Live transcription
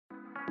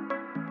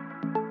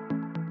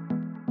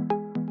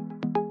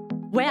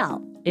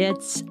Well,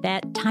 it's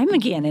that time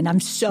again, and I'm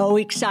so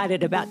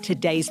excited about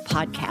today's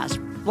podcast.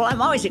 Well,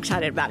 I'm always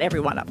excited about every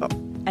one of them,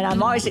 and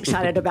I'm always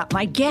excited about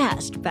my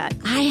guest, but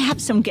I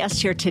have some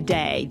guests here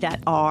today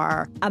that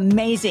are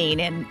amazing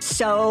and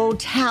so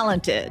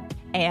talented,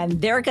 and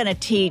they're going to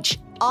teach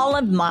all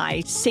of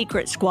my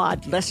Secret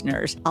Squad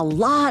listeners a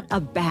lot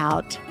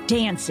about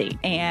dancing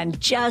and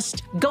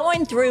just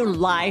going through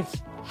life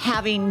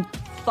having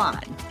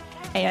fun.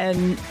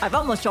 And I've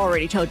almost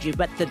already told you,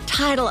 but the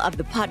title of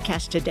the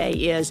podcast today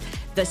is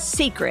The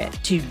Secret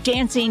to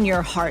Dancing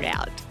Your Heart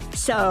Out.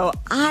 So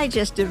I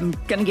just am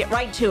going to get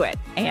right to it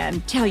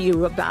and tell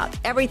you about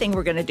everything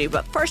we're going to do.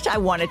 But first, I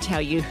want to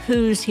tell you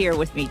who's here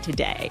with me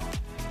today.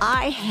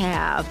 I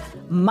have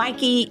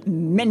Mikey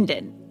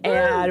Minden.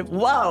 And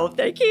whoa,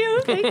 thank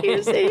you,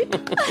 see.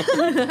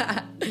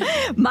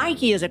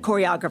 Mikey is a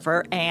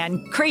choreographer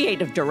and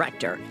creative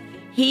director.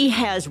 He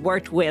has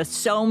worked with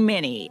so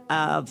many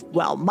of,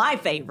 well, my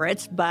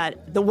favorites,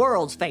 but the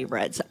world's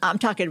favorites. I'm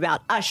talking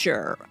about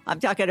Usher. I'm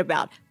talking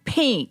about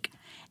Pink.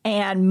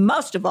 And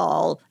most of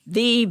all,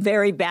 the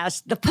very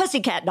best, the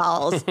Pussycat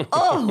Dolls.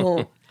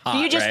 Oh, Hot, do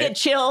you just right? get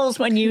chills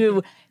when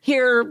you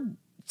hear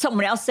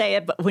someone else say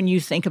it, but when you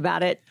think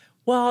about it?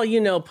 Well,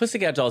 you know,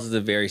 Pussycat Dolls is a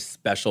very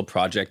special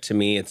project to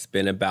me. It's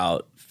been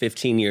about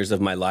 15 years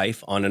of my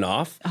life on and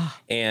off. Oh.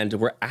 And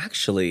we're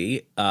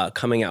actually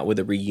coming out with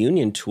a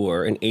reunion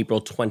tour in April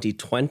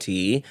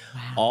 2020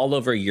 all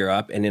over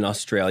Europe and in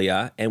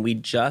Australia. And we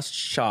just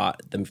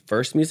shot the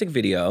first music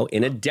video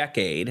in a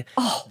decade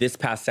this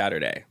past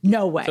Saturday.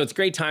 No way. So it's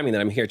great timing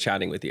that I'm here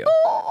chatting with you.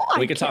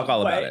 We could talk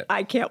all about it.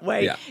 I can't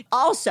wait. Yeah.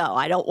 Also,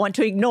 I don't want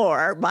to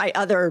ignore my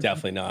other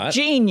Definitely not.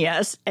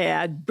 genius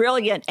and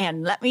brilliant,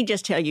 and let me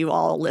just tell you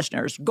all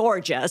listeners,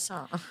 gorgeous,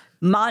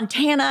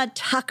 Montana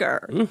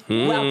Tucker.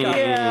 Mm-hmm. Welcome.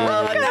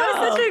 That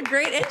was such a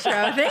great intro.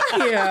 Thank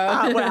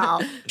you.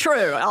 Well,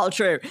 true, all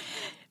true.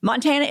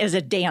 Montana is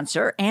a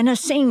dancer and a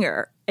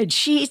singer, and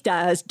she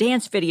does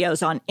dance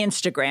videos on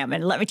Instagram.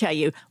 And let me tell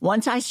you,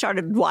 once I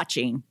started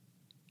watching,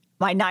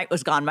 my night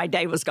was gone, my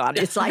day was gone.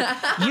 It's like,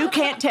 you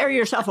can't tear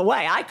yourself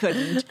away. I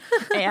couldn't.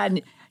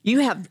 And you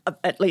have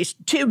at least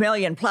 2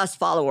 million plus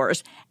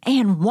followers.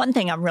 And one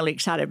thing I'm really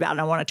excited about,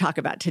 and I want to talk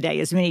about today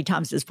as many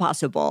times as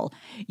possible,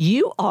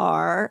 you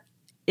are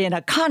in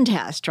a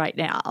contest right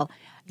now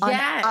on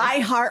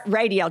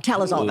iHeartRadio.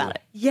 Tell us all about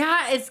it.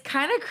 Yeah, it's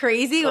kind of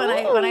crazy when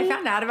I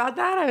found out about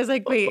that. I was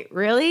like, wait,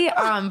 really?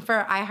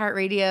 For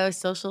iHeartRadio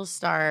Social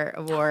Star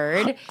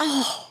Award.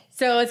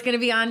 So it's going to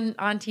be on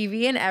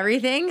TV and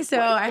everything. So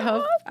I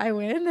hope I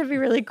win. That'd be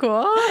really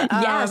cool.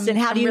 Yes, and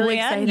how do you really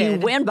win? excited. You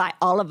win by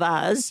all of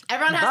us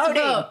Everyone has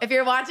voting. to vote. If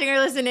you're watching or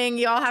listening,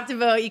 you all have to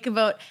vote. You can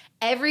vote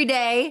every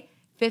day,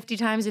 50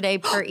 times a day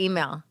per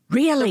email.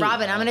 Really? So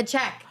Robin, I'm going to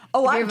check.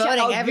 Oh, if you're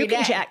voting every you can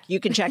day. check. You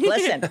can check.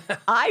 Listen,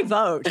 I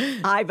vote.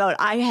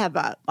 I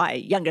have my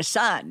youngest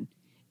son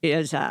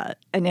is an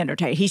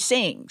entertainer. He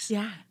sings.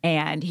 Yeah.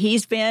 And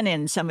he's been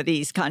in some of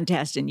these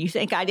contests, and you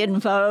think I didn't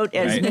vote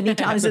as many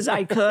times as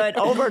I could,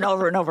 over and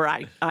over and over.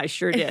 I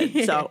sure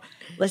did. So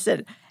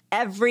listen,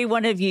 every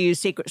one of you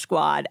Secret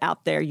Squad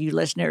out there, you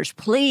listeners,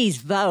 please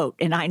vote.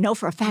 And I know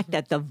for a fact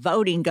that the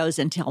voting goes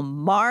until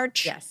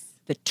March. Yes.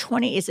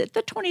 Is it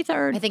the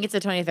 23rd? I think it's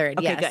the 23rd.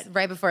 Okay, yes. good.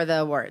 Right before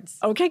the awards.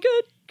 Okay,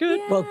 good.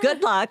 Yeah. Well,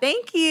 good luck.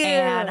 Thank you.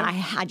 And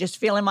I just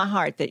feel in my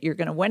heart that you're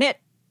going to win it.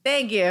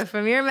 Thank you.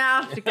 From your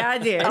mouth to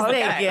God's ears.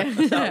 Thank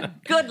you. So,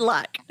 good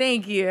luck.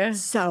 Thank you.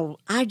 So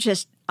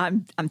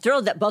I'm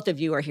thrilled that both of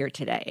you are here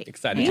today.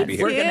 Excited to be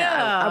here.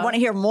 I want to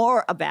hear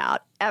more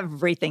about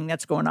everything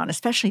that's going on,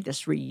 especially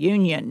this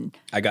reunion.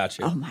 I got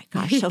you. Oh my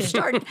gosh. So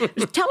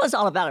tell us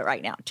all about it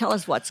right now. Tell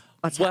us what's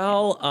happening.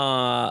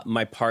 Well,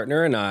 my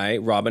partner and I,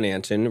 Robin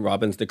Anton,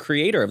 Robin's the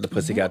creator of the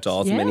Pussycat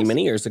Dolls many,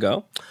 many years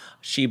ago.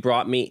 She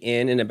brought me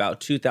in about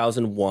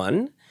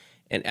 2001.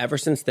 And ever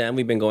since then,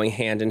 we've been going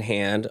hand in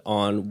hand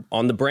on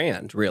the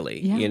brand,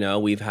 really. Yeah. You know,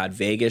 we've had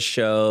Vegas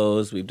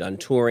shows, we've done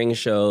touring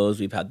shows,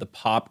 we've had the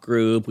pop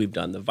group, we've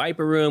done the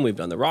Viper Room, we've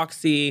done the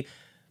Roxy,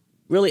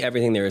 really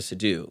everything there is to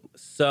do.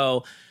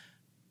 So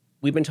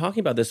we've been talking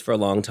about this for a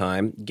long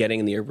time,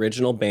 getting the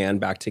original band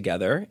back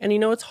together. And, you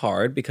know, it's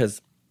hard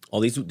because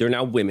they're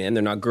now women.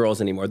 They're not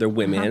girls anymore. They're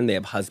women. They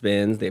have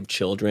husbands. They have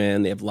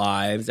children. They have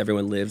lives.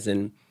 Everyone lives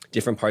in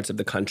different parts of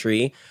the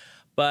country.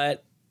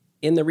 But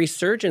in the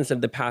resurgence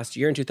of the past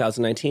year in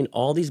 2019,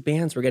 all these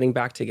bands were getting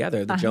back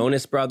together. The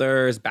Jonas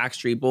Brothers,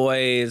 Backstreet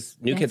Boys,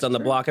 New Kids on the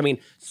Block. I mean,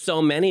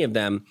 so many of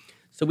them.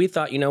 So we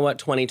thought, you know what,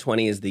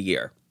 2020 is the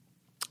year.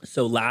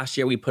 So last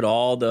year we put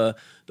all the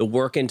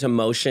work into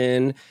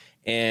motion,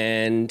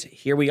 and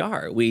here we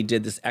are. We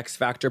did this X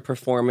Factor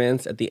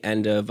performance at the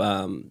end of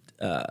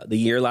the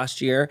year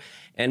last year.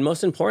 And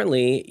most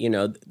importantly, you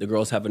know, the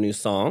girls have a new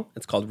song.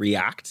 It's called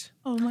React.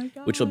 Oh my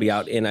God. Which will be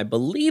out in, I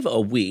believe, a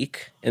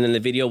week. And then the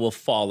video will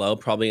follow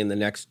probably in the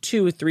next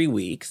 2 or 3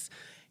 weeks.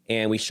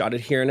 And we shot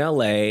it here in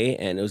LA.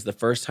 And it was the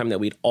first time that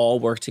we'd all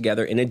worked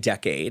together in a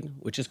decade,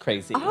 which is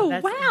crazy. Oh,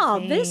 That's wow.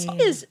 insane.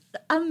 This is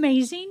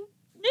amazing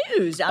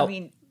news. I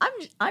mean,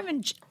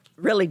 I'm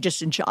really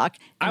just in shock.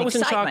 I was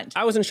excitement. in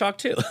shock. I was in shock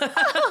too.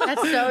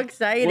 That's so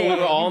exciting. When we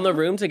were all in the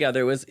room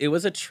together, it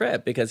was a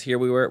trip because here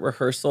we were at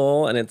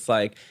rehearsal, and it's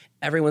like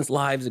everyone's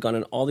lives have gone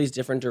in all these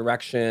different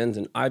directions.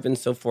 And I've been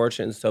so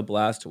fortunate and so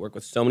blessed to work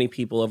with so many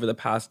people over the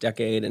past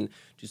decade and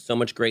do so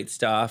much great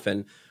stuff.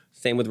 And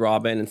same with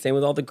Robin and same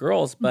with all the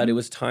girls. But it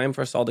was time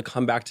for us all to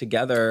come back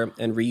together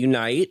and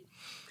reunite.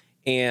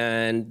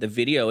 And the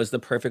video is the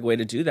perfect way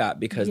to do that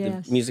because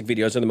the music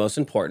videos are the most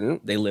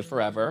important. They live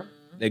forever.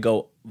 They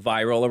go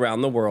viral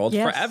around the world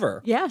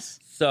forever. Yes.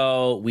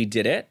 So we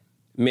did it.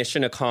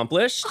 Mission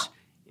accomplished.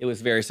 It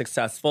was very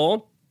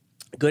successful.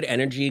 Good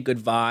energy, good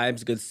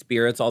vibes, good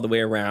spirits all the way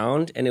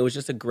around. And it was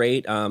just a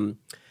great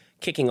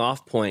kicking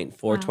off point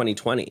for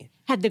 2020.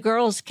 Had the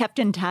girls kept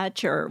in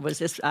touch, or was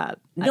this?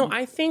 No,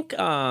 I think,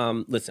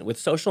 listen, with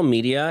social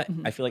media,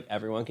 I feel like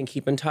everyone can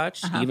keep in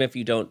touch, even if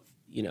you don't,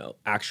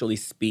 actually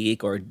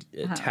speak or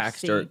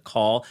text or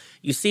call.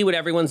 You see what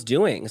everyone's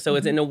doing. So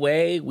it's in a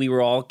way, we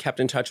were all kept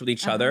in touch with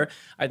each other.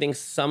 I think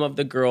some of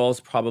the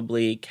girls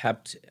probably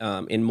kept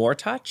in more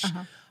touch.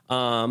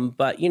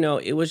 But,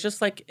 it was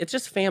just like, it's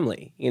just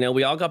family.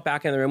 We all got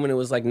back in the room and it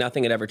was like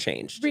nothing had ever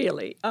changed.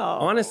 Really? Oh.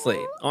 Honestly.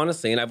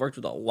 And I've worked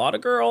with a lot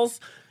of girls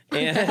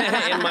in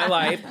my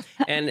life,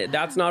 and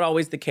that's not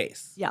always the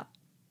case. Yeah.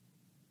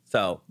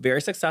 So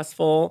very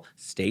successful.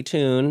 Stay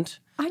tuned.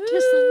 I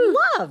just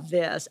love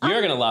this.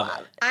 You're going to love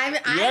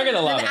it. You're going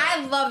to love it.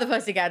 I love the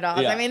Pussycat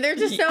Dolls. Yeah. I mean, they're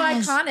just so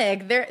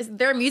iconic.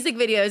 Their music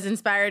videos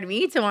inspired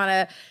me to want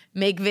to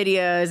make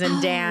videos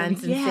and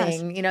dance and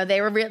sing.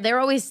 They were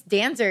always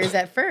dancers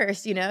at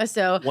first, so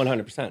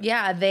 100%.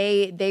 Yeah,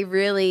 they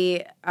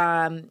really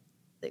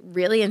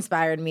really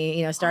inspired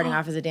me, starting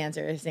off as a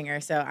dancer, a singer.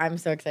 So I'm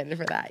so excited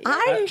for that. Yeah.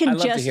 I'd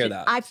love to hear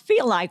that. I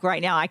feel like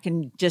right now I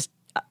can just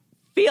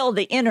feel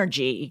the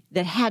energy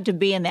that had to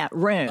be in that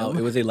room. Oh,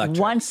 it was electric.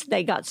 Once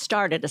they got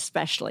started,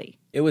 especially.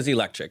 It was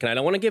electric. And I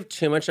don't want to give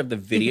too much of the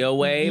video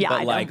away,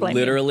 but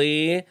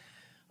literally,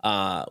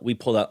 we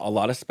pulled out a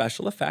lot of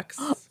special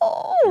effects.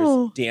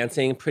 There's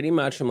dancing pretty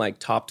much from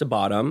top to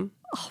bottom.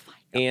 Oh my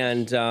God.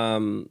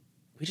 And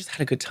we just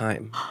had a good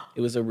time.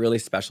 It was a really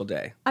special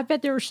day. I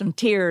bet there were some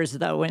tears,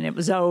 though, when it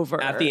was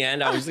over. At the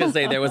end, I was just going to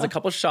say there was a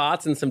couple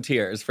shots and some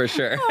tears for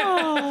sure.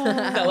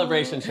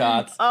 Celebration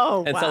shots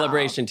and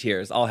celebration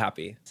tears, all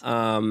happy.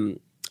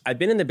 I've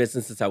been in the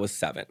business since I was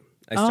 7.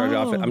 I started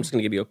off, I'm just going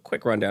to give you a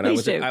quick rundown.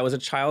 I was a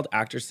child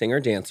actor,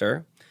 singer,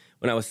 dancer.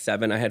 When I was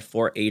 7, I had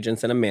 4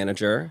 agents and a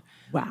manager.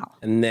 Wow.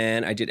 And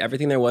then I did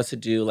everything there was to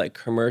do,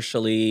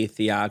 commercially,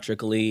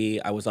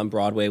 theatrically. I was on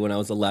Broadway when I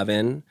was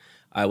 11.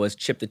 I was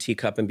Chip the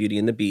Teacup in Beauty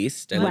and the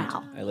Beast. And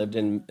I lived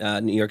in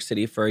New York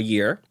City for a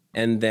year.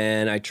 And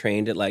then I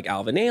trained at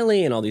Alvin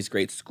Ailey and all these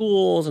great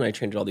schools. And I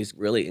trained at all these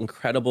really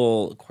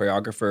incredible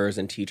choreographers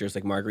and teachers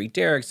like Marguerite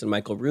Derricks and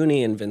Michael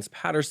Rooney and Vince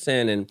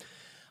Patterson. And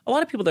a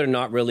lot of people that are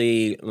not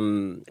really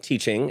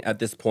teaching at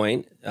this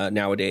point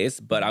nowadays.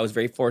 But I was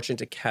very fortunate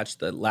to catch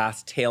the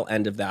last tail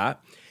end of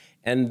that.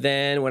 And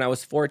then when I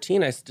was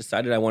 14, I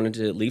decided I wanted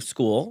to leave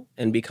school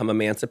and become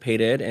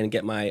emancipated and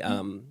get my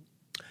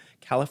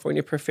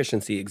California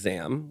proficiency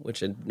exam,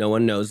 which no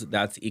one knows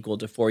that's equal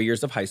to 4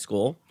 years of high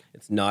school.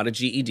 It's not a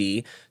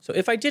GED. So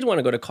if I did want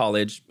to go to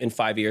college in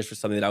 5 years for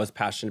something that I was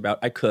passionate about,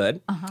 I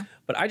could.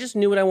 But I just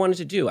knew what I wanted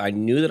to do. I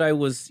knew that I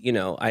was,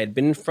 I had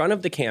been in front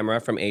of the camera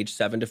from age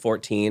 7 to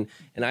 14,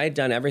 and I had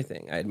done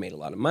everything. I had made a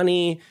lot of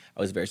money.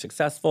 I was very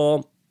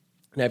successful.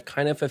 And I've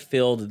kind of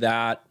fulfilled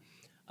that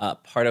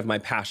part of my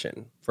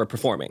passion for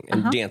performing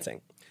and dancing.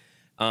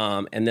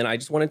 And then I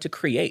just wanted to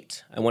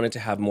create. I wanted to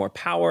have more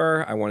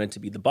power. I wanted to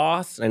be the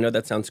boss. And I know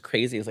that sounds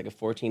crazy as a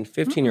 14,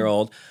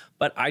 15-year-old,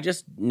 but I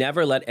just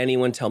never let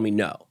anyone tell me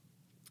no.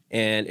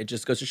 And it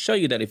just goes to show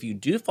you that if you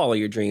do follow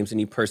your dreams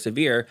and you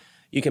persevere,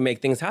 you can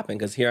make things happen.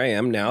 Because here I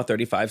am now,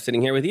 35,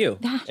 sitting here with you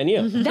and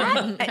you.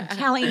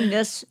 Telling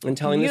this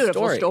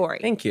beautiful story.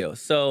 Thank you.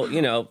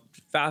 So,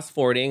 fast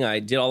forwarding, I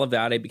did all of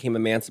that. I became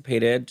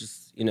emancipated just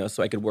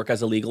so I could work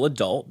as a legal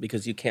adult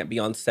because you can't be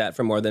on set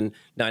for more than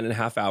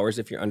 9.5 hours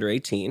if you're under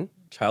 18.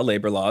 Child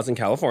labor laws in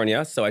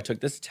California. So I took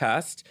this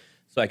test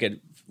so I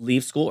could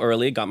leave school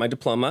early, got my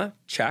diploma,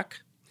 check.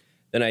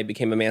 Then I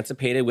became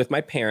emancipated with my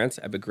parents.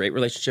 I have a great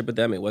relationship with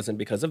them. It wasn't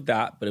because of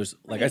that, but it was,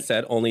 like I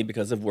said, only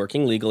because of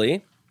working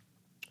legally.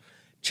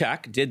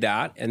 Check, did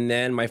that. And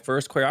then my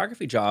first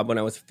choreography job when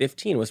I was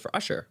 15 was for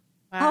Usher,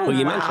 who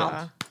you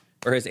mentioned,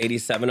 for his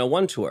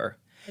 8701 tour.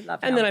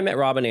 And then I met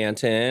Robin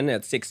Antin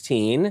at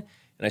 16.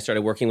 And I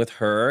started working with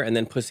her, and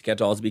then Pussycat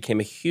Dolls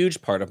became a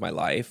huge part of my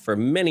life for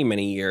many,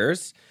 many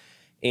years.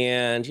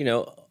 And,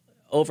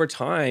 over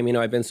time,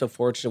 I've been so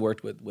fortunate to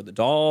work with the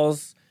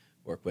Dolls,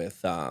 work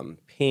with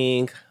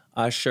Pink,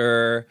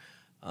 Usher,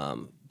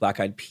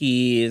 Black Eyed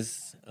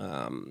Peas,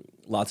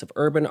 lots of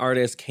urban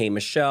artists, K.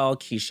 Michelle,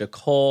 Keisha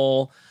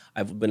Cole.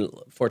 I've been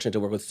fortunate to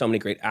work with so many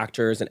great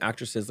actors and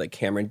actresses like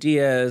Cameron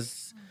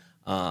Diaz.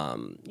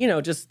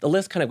 Just the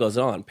list kind of goes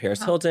on.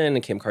 Paris Hilton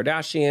and Kim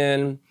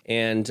Kardashian.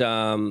 And,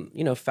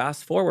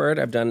 fast forward,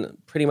 I've done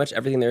pretty much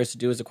everything there is to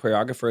do as a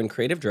choreographer and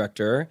creative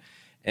director.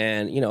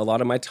 And, a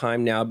lot of my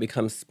time now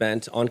becomes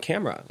spent on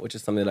camera, which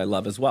is something that I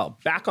love as well.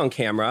 Back on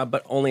camera,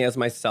 but only as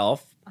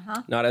myself,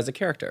 not as a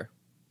character.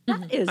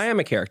 I am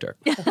a character.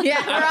 Yeah, we're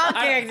all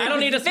characters. I don't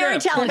need a Very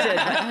script.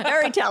 talented.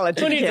 Very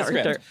talented Don't need a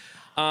character.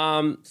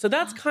 script. So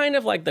that's kind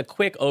of like the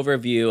quick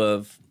overview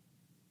of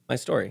my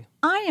story.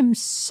 I am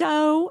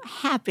so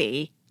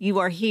happy you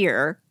are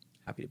here.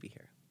 Happy to be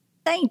here.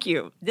 Thank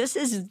you. This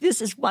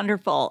is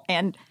wonderful.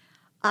 And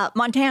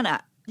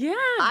Montana, Yeah.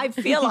 I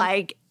feel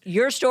like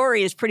your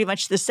story is pretty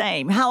much the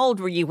same. How old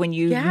were you when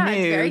you Yeah, it's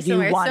knew very you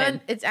similar. wanted? So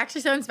it's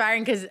actually so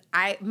inspiring because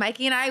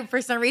Mikey and I,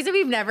 for some reason,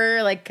 we've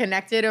never like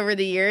connected over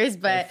the years.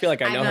 But I feel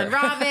like I know I've known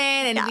her. Robin,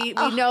 and we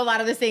know a lot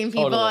of the same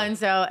people, Totally. and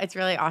so it's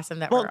really awesome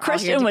that Well, we're all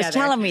Christian here was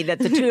together. telling me that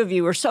the two of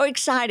you were so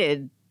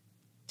excited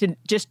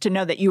to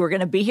know that you were going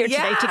to be here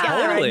today Yeah,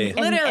 together totally. and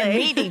Literally.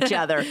 meet each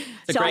other.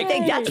 a So I great-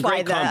 think that's it's a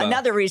why great combo.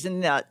 another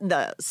reason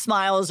the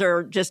smiles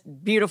are just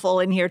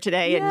beautiful in here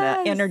today and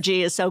the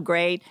energy is so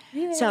great.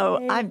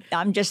 So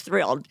I'm just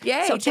thrilled.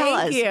 Yay, so tell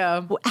thank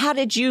us, you. how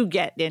did you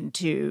get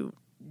into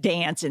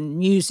dance and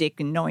music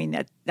and knowing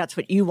that that's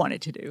what you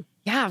wanted to do?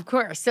 Yeah, of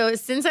course. So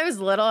since I was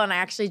little, and I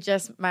actually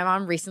my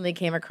mom recently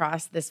came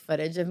across this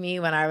footage of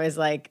me when I was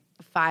like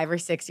 5 or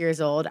 6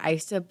 years old. I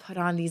used to put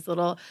on these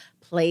little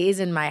plays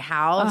in my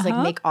house,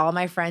 like make all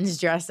my friends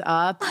dress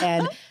up.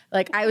 And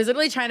like I was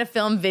literally trying to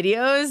film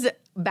videos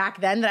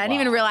back then that I didn't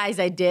even realize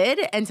I did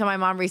until my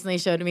mom recently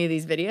showed me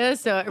these videos.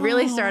 So it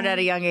really started at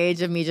a young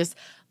age of me just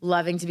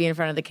loving to be in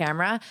front of the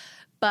camera.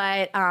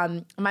 But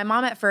my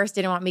mom at first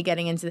didn't want me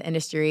getting into the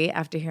industry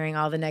after hearing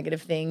all the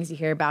negative things you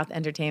hear about the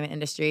entertainment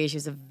industry. She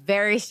was a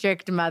very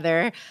strict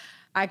mother.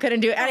 I couldn't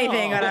do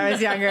anything when I was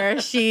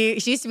younger. She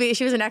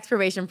was an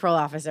ex-probation parole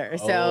officer.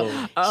 So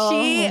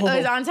she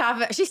was on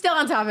top of, she's still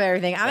on top of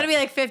everything. I'm going to be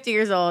like 50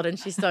 years old and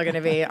she's still going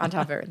to be on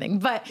top of everything.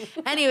 But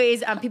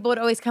anyways, people would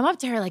always come up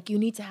to her like, you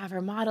need to have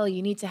her model.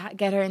 You need to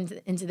get her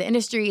into the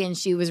industry. And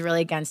she was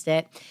really against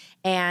it.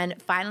 And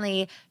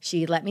finally,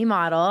 she let me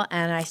model.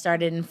 And I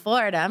started in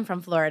Florida. I'm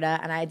from Florida.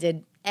 And I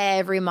did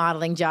every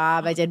modeling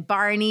job. I did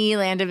Barney,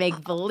 Land of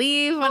Make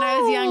Believe when I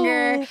was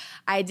younger.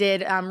 I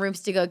did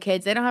Rooms to Go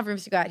Kids. They don't have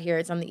Rooms to Go out here.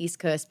 It's on the East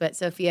Coast. But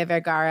Sofia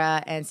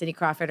Vergara and Cindy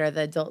Crawford are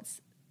the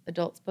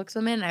adult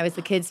spokeswomen. I was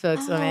the kids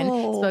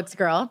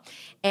spokesgirl,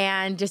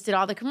 and just did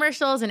all the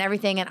commercials and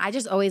everything. And I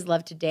just always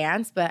loved to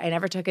dance, but I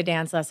never took a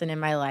dance lesson in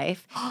my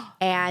life.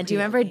 And do you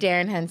remember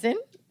Darren Henson?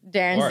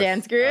 Darren's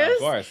Dance Grooves? Of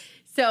course.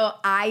 So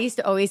I used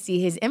to always see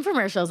his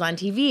infomercials on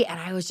TV, and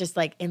I was just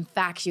like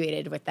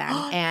infatuated with them.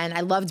 And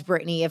I loved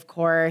Britney, of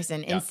course,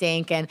 and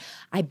NSYNC. And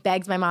I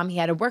begged my mom. He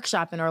had a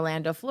workshop in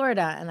Orlando,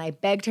 Florida, and I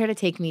begged her to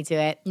take me to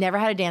it. Never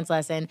had a dance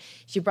lesson.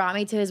 She brought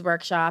me to his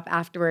workshop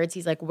afterwards.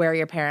 He's like, "Where are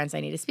your parents? I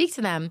need to speak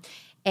to them."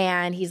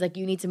 And he's like,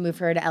 you need to move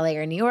her to LA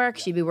or New York.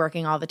 She'd be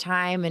working all the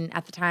time. And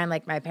at the time,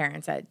 like my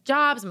parents had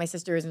jobs, my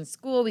sister was in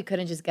school. We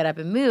couldn't just get up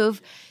and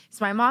move.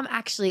 So my mom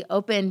actually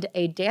opened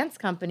a dance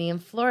company in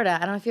Florida.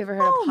 I don't know if you ever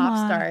heard of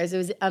Pop Stars. It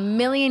was a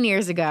million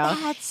years ago.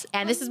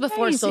 And this is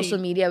before amazing. social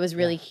media was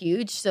really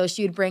huge. So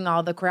she would bring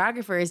all the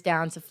choreographers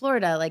down to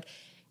Florida, like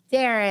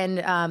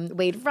Darren,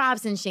 Wade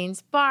Robson, Shane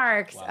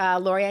Sparks,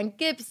 Lorianne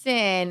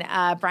Gibson,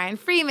 Brian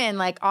Freeman,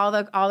 like all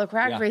the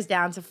choreographers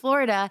down to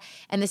Florida.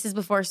 And this is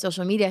before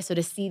social media. So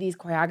to see these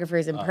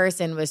choreographers in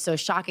person was so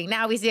shocking.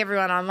 Now we see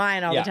everyone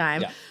online all the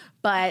time. Yeah.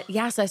 But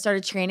yeah, so I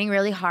started training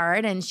really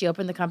hard, and she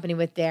opened the company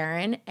with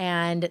Darren,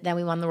 and then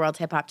we won the World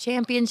Hip Hop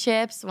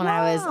Championships when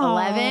I was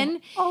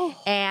 11.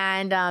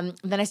 And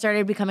then I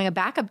started becoming a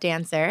backup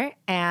dancer,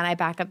 and I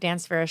backup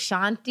danced for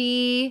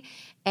Ashanti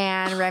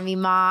and Remy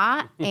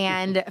Ma.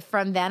 And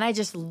from then, I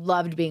just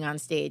loved being on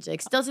stage.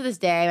 Like still to this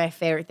day, my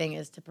favorite thing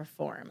is to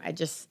perform. I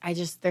just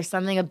there's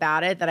something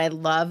about it that I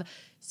love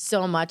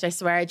so much. I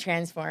swear I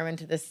transform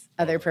into this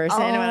other person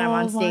when I'm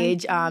on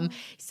stage.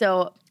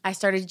 So I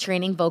started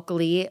training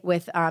vocally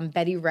with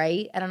Betty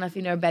Wright. I don't know if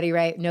you know Betty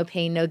Wright, No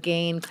Pain, No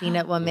Gain, Clean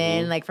Up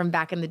Woman, like from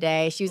back in the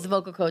day. She was the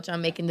vocal coach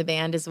on Making the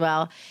Band as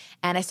well.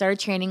 And I started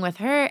training with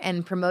her,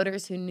 and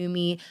promoters who knew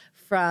me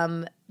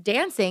from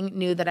dancing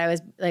knew that I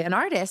was like an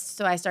artist.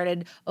 So I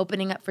started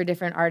opening up for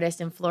different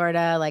artists in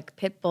Florida, like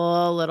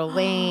Pitbull, Lil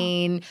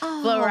Wayne,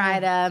 Flo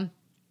Rida.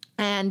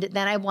 And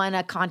then I won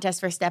a contest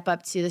for Step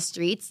Up to the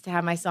Streets to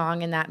have my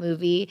song in that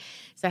movie.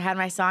 So I had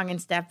my song in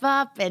Step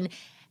Up, and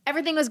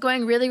everything was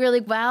going really,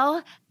 really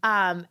well.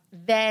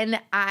 Then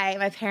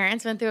my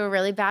parents went through a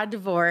really bad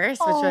divorce,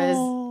 which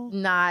was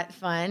not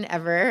fun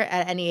ever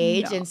at any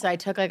age. No. And so I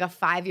took like a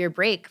 5-year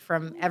break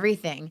from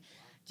everything.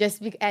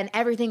 And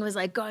everything was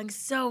like going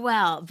so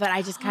well, but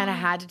I just kind of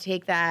had to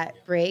take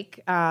that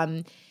break.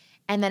 And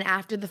then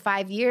after the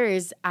 5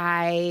 years,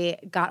 I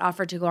got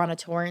offered to go on a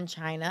tour in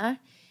China,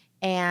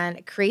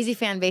 and crazy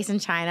fan base in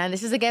China. And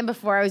this is again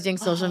before I was doing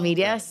social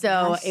media.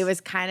 So it was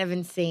kind of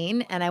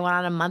insane. And I went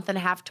on a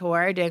 1.5-month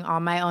tour doing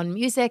all my own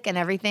music and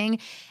everything.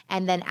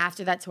 And then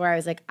after that tour, I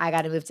was like, I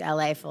got to move to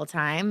LA full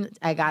time.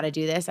 I got to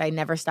do this. I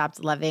never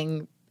stopped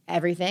loving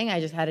everything.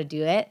 I just had to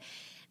do it.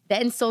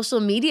 then social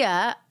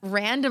media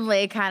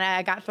randomly kind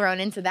of got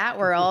thrown into that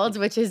world,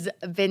 which has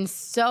been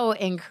so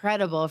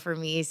incredible for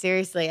me.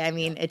 Seriously. I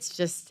mean, it's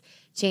just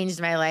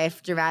changed my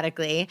life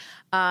dramatically.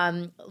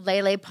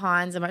 Lele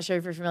Pons, I'm not sure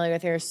if you're familiar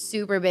with her,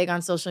 super big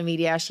on social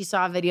media. She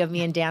saw a video of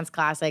me in dance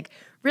class, like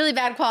really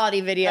bad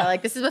quality video.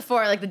 Like this is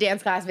before like the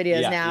dance class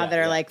videos that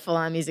are like full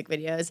on music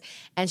videos.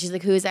 And she's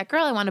like, who is that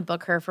girl? I want to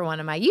book her for one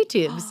of my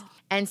YouTubes.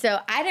 And so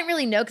I didn't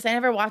really know because I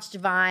never watched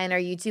Vine or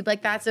YouTube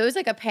like that. So it was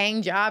like a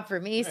paying job for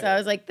me. So I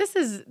was like, this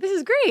is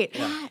great.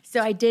 Yeah. So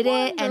I did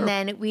it. And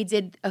then we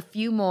did a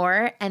few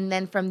more. And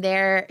then from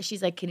there,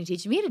 she's like, can you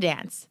teach me to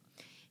dance?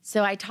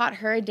 So I taught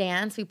her a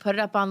dance. We put it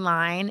up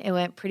online. It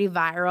went pretty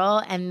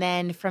viral. And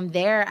then from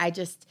there, I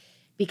just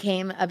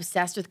became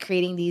obsessed with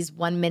creating these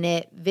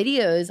 1-minute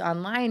videos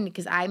online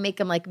because I make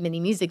them like mini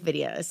music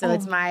videos. So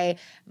it's my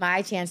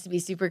chance to be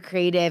super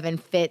creative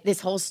and fit this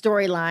whole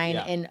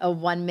storyline in a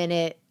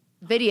 1-minute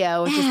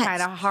video, which is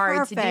kind of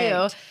hard to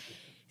do.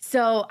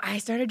 So I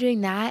started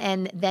doing that.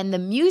 And then the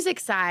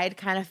music side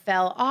kind of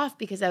fell off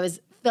because I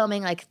was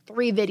filming like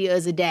 3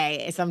 videos a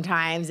day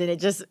sometimes. And it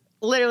just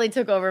literally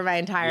took over my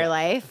entire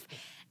life.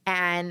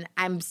 And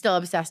I'm still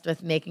obsessed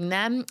with making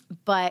them.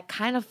 But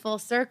kind of full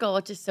circle,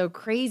 which is so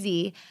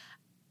crazy,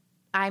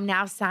 I'm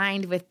now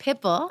signed with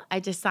Pitbull.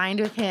 I just signed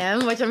with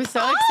him, which I'm so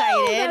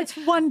excited. That's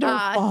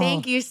wonderful.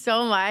 Thank you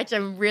so much.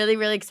 I'm really,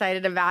 really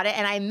excited about it.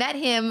 And I met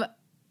him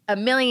a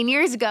million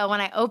years ago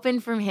when I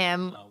opened from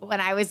him when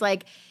I was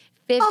like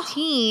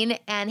 15,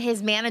 and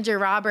his manager,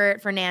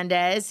 Robert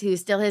Fernandez, who's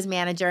still his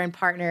manager and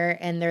partner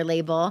in their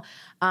label,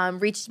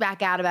 reached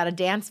back out about a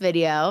dance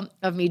video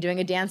of me doing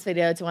a dance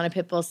video to one of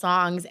Pitbull's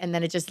songs. And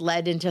then it just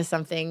led into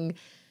something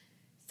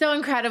so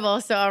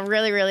incredible. So I'm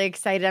really, really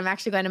excited. I'm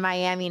actually going to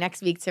Miami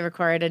next week to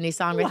record a new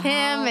song with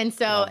him. And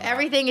so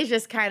everything has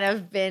just kind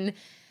of been,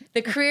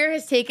 the career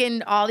has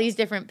taken all these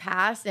different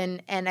paths.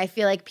 And I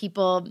feel like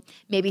people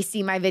maybe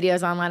see my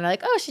videos online and are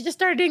like, oh, she just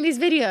started doing these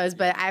videos.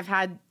 But I've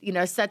had,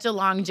 such a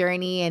long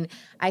journey. And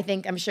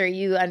I'm sure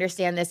you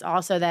understand this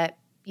also, that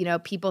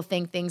people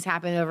think things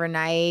happen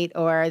overnight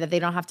or that they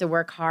don't have to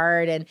work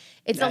hard. And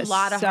it's a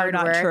lot of hard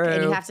work. True.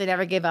 And you have to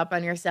never give up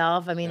on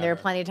yourself. I mean, there are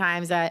plenty of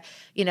times that,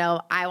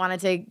 I wanted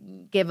to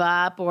give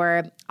up.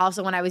 Or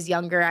also when I was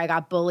younger, I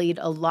got bullied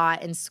a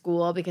lot in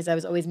school because I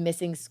was always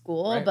missing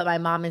school. Right. But my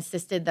mom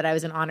insisted that I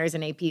was in honors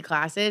and AP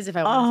classes if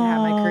I wanted to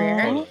have my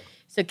career. Totally.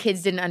 So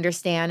kids didn't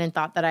understand and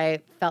thought that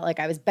I felt like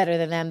I was better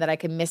than them, that I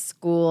could miss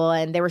school.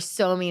 And they were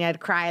so mean. I'd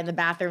cry in the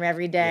bathroom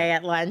every day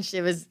at lunch.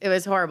 It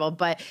was horrible.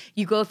 But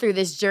you go through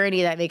this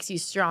journey that makes you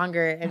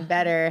stronger and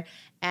better.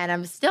 And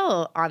I'm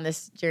still on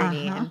this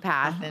journey and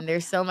path. And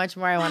there's so much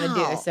more I want to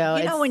do. So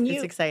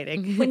it's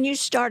exciting. When you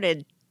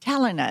started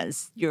telling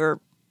us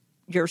your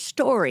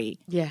story,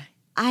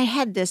 I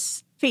had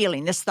this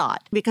feeling, this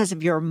thought, because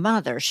of your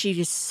mother. She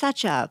is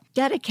such a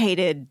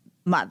dedicated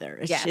mother.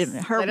 Yes.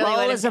 Her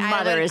role as a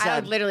mother I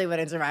literally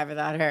wouldn't survive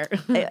without her.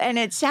 And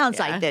it sounds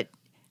like that.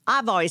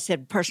 I've always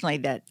said personally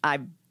that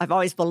I've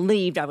always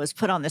believed I was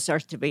put on this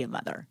earth to be a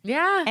mother.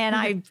 Yeah.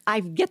 And I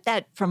get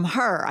that from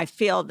her. I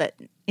feel that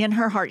in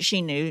her heart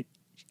she knew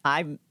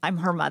I'm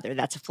her mother.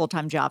 That's a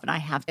full-time job, and I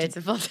have to. It's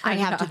a full-time I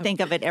have job. to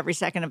think of it every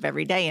second of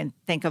every day and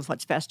think of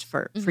what's best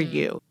for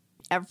you.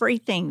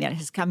 Everything that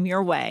has come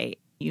your way,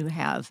 you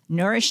have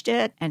nourished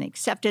it and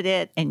accepted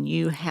it, and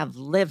you have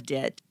lived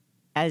it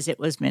as it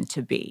was meant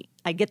to be.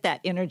 I get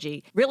that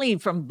energy really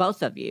from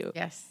both of you.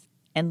 Yes.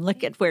 And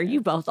look at where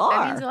you both are.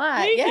 That means a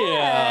lot.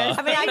 Yes.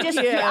 I mean,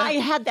 I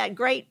had that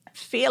great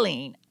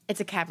feeling. It's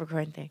a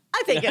Capricorn thing.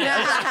 I think it is.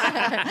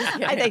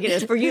 I think it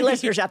is. For you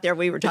listeners out there,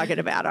 we were talking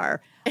about our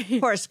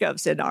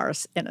horoscopes and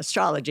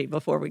astrology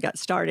before we got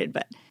started,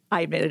 but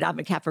I admitted I'm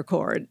a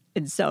Capricorn,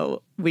 and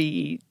so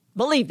we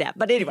believe that.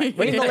 But anyway,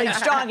 we believe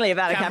strongly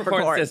about a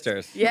Capricorn.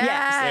 Sisters.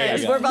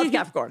 Yes, we're both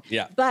Capricorn.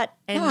 Yeah. But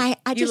and I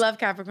just you love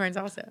Capricorns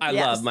also. I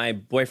love my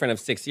boyfriend of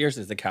 6 years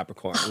is a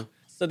Capricorn.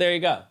 So there you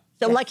go.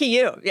 So lucky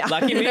you. Yeah.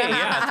 Lucky me.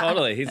 Yeah,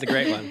 totally. He's a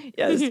great one.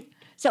 Yes.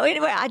 So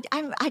anyway,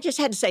 I just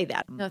had to say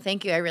that. No,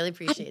 thank you. I really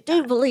appreciate that.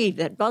 I do believe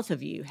that both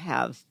of you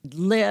have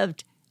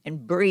lived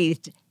and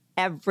breathed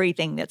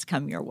everything that's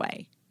come your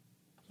way.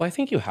 Well, I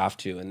think you have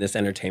to in this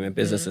entertainment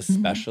business,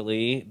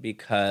 especially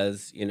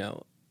because,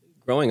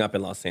 growing up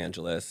in Los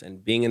Angeles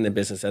and being in the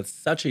business at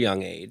such a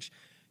young age,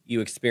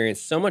 you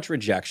experience so much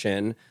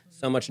rejection,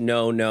 so much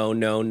no.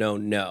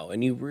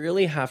 And you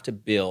really have to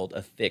build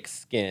a thick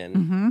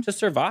skin to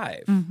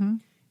survive.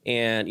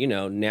 And,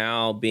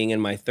 now being in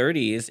my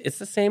 30s, it's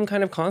the same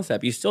kind of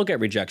concept. You still get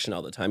rejection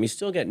all the time. You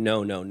still get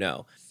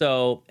no.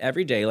 So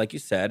every day, like you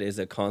said, is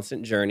a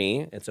constant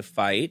journey. It's a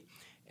fight.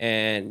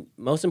 And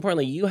most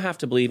importantly, you have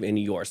to believe in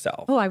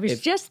yourself. Oh, I was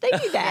just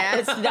thinking that.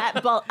 It's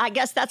that. I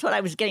guess that's what I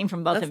was getting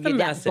from both of you.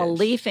 That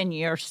belief in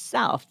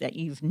yourself that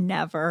you've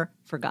never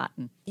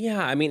forgotten.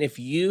 Yeah. I mean, if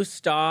you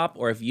stop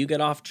or if you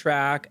get off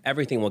track,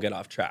 everything will get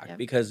off track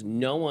because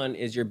no one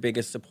is your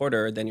biggest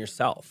supporter than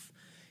yourself.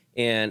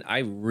 And I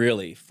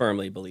really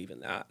firmly believe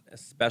in that,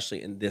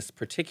 especially in this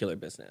particular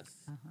business,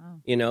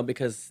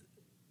 because,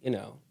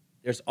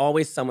 there's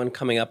always someone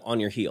coming up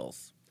on your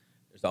heels.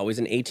 There's There's always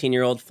an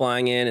 18-year-old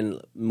flying in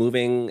and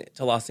moving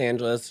to Los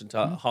Angeles,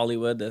 to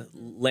Hollywood, the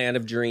land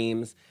of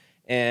dreams.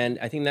 And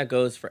I think that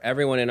goes for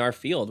everyone in our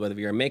field, whether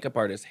you're a makeup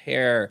artist,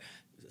 hair,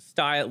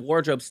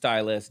 wardrobe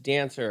stylist,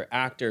 dancer,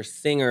 actor,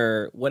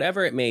 singer,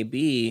 whatever it may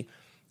be,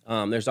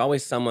 there's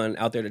always someone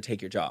out there to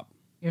take your job.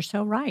 You're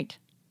so right.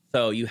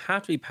 So you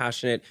have to be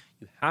passionate.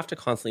 You have to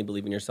constantly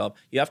believe in yourself.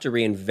 You have to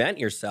reinvent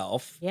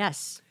yourself.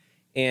 Yes.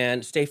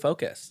 And stay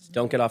focused.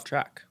 Don't get off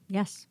track.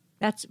 Yes.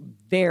 That's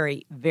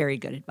very, very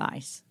good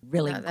advice.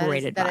 Really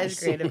great advice. That is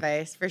great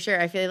advice, for sure.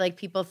 I feel like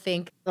people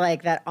think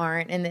like that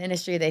aren't in the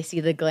industry. They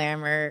see the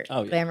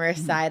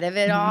glamorous side of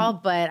it all.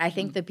 But I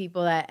think the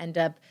people that end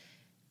up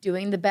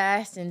doing the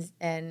best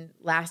and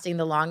lasting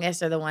the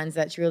longest are the ones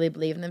that truly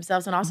believe in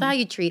themselves, and also how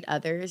you treat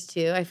others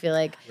too. I feel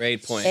like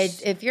great point.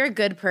 If you're a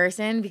good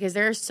person, because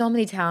there are so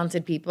many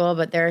talented people,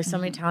 but there are so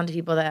many talented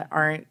people that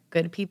aren't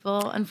good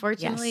people,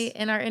 unfortunately,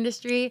 in our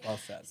industry. Well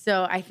said.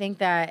 So I think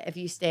that if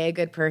you stay a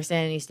good person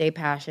and you stay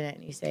passionate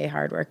and you stay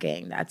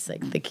hardworking, that's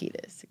like the key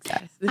to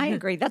success. I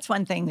agree. That's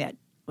one thing that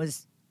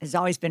has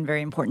always been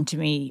very important to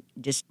me,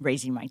 just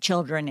raising my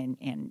children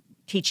and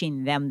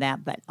teaching them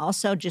that, but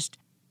also just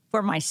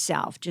for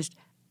myself, just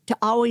to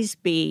always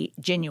be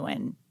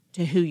genuine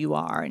to who you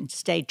are and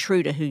stay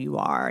true to who you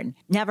are, and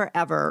never,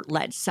 ever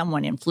let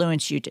someone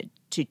influence you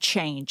to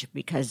change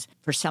because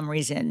for some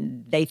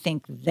reason they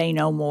think they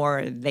know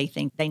more, they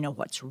think they know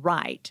what's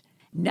right.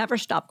 Never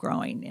stop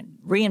growing and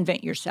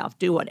reinvent yourself.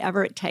 Do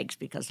whatever it takes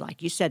because,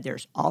 like you said,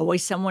 there's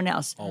always someone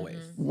else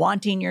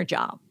wanting your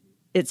job.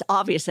 It's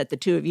obvious that the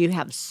two of you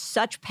have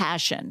such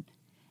passion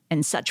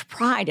and such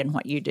pride in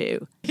what you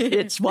do.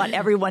 It's what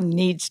everyone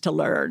needs to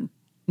learn.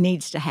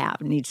 Needs to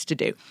have, needs to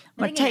do.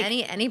 I think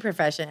in any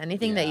profession,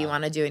 anything that you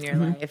want to do in your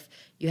life,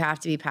 you have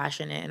to be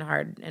passionate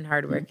and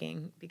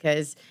hardworking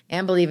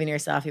and believe in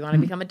yourself. You want to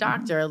become a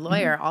doctor, a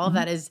lawyer, all of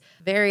that is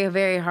very,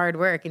 very hard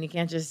work, and you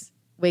can't just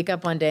wake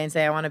up one day and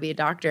say, I want to be a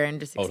doctor and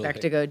just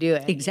expect to go do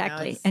it.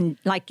 Exactly. You know, and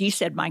like you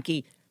said,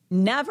 Mikey,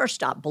 never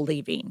stop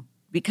believing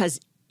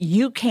because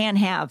you can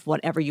have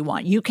whatever you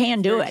want. You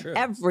can do it. True.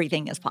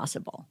 Everything is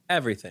possible.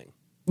 Everything.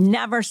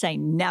 Never say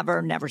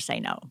never, never say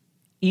no.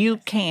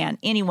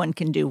 Anyone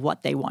can do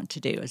what they want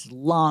to do as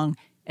long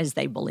as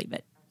they believe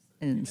it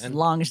and as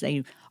long as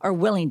they are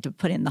willing to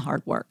put in the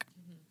hard work.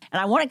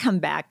 And I want to come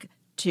back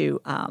to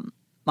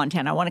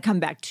Montana. I want to come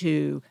back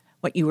to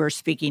what you were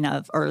speaking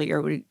of earlier.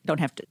 We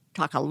don't have to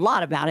talk a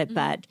lot about it,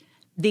 but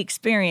the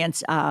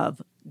experience of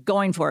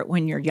going for it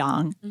when you're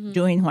young,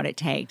 doing what it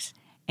takes,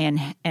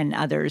 and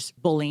others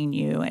bullying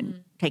you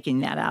and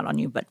taking that out on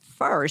you. But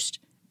first,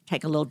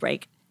 take a little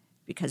break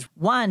because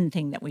one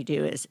thing that we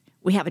do is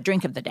we have a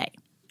drink of the day.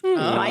 So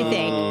I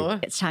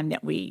think it's time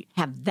that we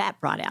have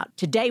that brought out.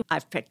 Today,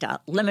 I've picked a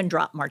lemon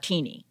drop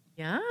martini.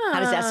 Yeah. How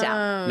does that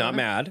sound? Not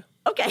mad.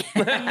 Okay.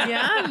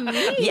 Yummy.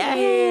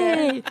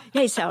 Yay.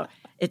 Yay. So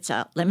it's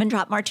a lemon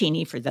drop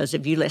martini for those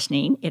of you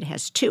listening. It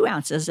has 2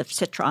 ounces of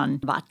citron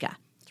vodka,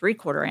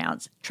 3/4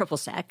 ounce triple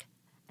sec,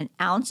 an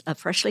ounce of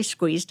freshly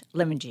squeezed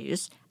lemon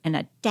juice, and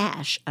a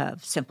dash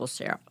of simple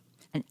syrup.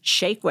 And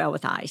shake well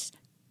with ice.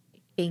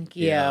 Thank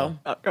you. Yeah.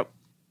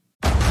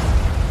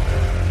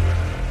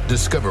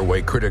 Discover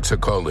why critics are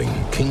calling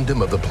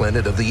Kingdom of the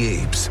Planet of the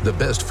Apes the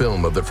best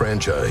film of the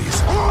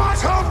franchise.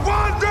 What a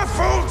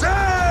wonderful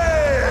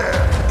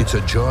day! It's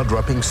a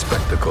jaw-dropping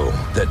spectacle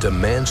that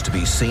demands to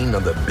be seen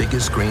on the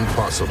biggest screen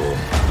possible.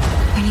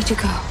 I need to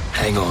go.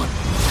 Hang on.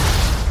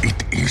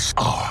 It is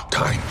our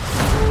time.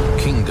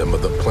 Kingdom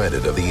of the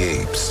Planet of the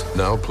Apes.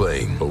 Now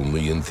playing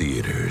only in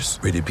theaters.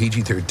 Rated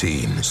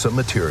PG-13. Some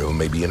material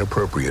may be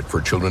inappropriate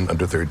for children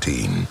under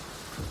 13.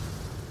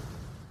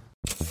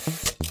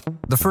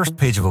 The first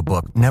page of a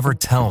book never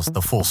tells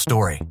the full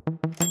story.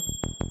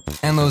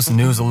 And those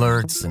news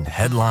alerts and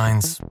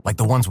headlines, like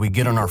the ones we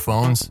get on our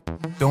phones,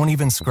 don't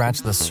even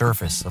scratch the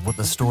surface of what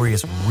the story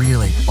is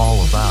really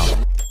all about.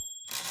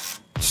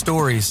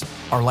 Stories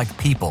are like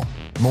people,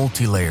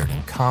 multi-layered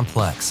and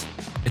complex.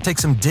 It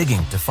takes some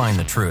digging to find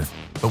the truth,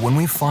 but when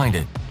we find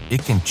it,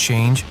 it can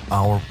change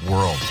our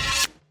world.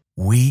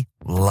 We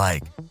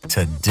like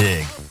to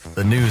dig.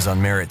 The news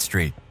on Merritt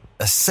Street.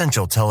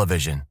 Essential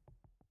television.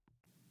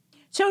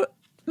 So,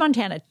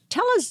 Montana,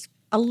 tell us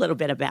a little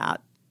bit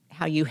about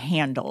how you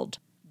handled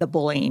the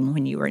bullying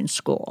when you were in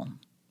school.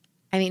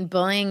 I mean,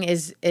 bullying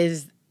is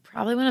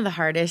probably one of the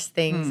hardest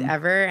things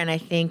ever. And I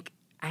think,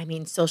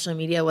 social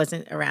media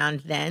wasn't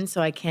around then,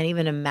 so I can't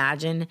even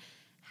imagine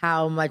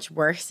how much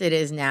worse it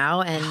is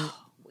now. And,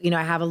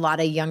 I have a lot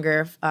of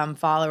younger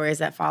followers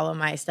that follow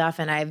my stuff,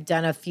 and I've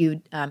done a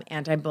few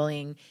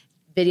anti-bullying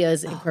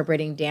videos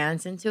incorporating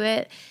dance into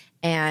it.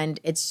 And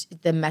it's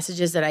the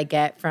messages that I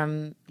get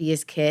from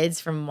these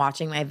kids from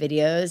watching my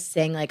videos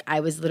saying, like,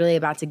 I was literally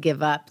about to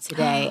give up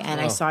today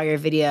and I saw your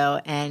video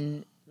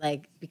and,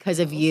 like, because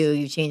of you,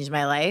 you changed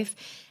my life.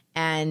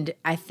 And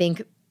I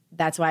think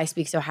that's why I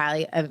speak so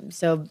highly,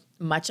 so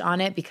much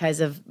on it because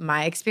of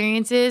my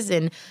experiences.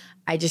 And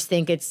I just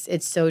think it's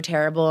so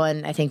terrible.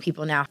 And I think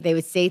people now, they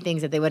would say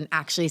things that they wouldn't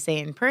actually say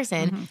in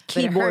person. But it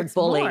Keyboard hurts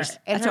more. bullies. It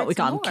That's what we hurts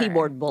call them, more.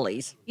 keyboard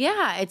bullies.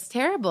 Yeah, it's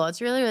terrible.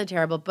 It's really, really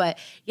terrible. But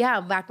yeah,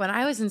 back when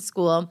I was in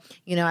school,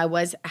 I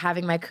was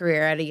having my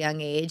career at a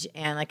young age.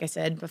 And like I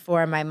said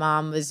before, my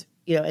mom was,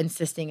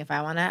 insisting if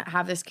I want to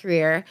have this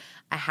career,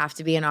 I have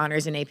to be in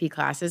honors and AP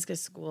classes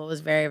because school was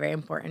very, very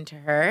important to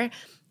her.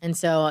 And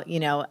so,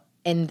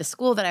 in the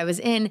school that I was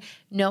in,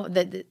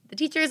 the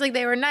teachers,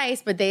 they were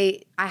nice, but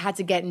I had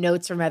to get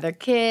notes from other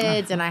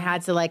kids and I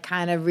had to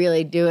kind of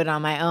really do it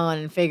on my own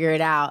and figure it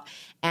out.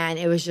 And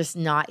it was just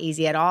not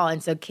easy at all.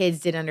 And so kids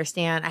didn't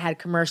understand. I had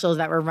commercials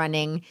that were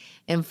running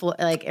in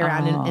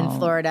around in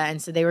Florida.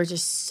 And so they were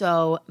just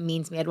so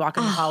mean to me. I'd walk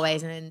in the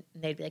hallways and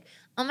they'd be like,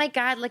 oh my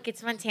God, look,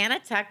 it's Montana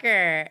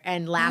Tucker,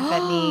 and laugh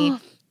at me.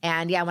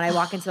 And yeah, when I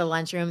walk into the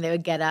lunchroom, they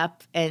would get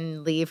up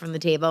and leave from the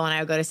table when I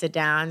would go to sit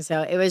down.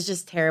 So it was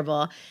just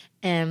terrible.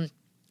 And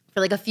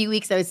for a few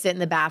weeks, I would sit in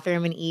the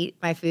bathroom and eat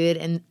my food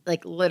and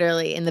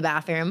literally in the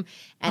bathroom.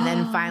 And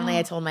then finally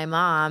I told my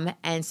mom.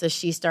 And so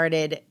she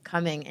started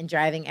coming and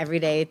driving every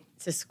day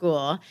to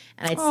school.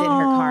 And I'd sit in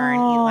her car and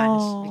eat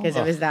lunch because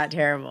it was that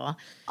terrible.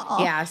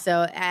 Yeah.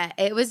 So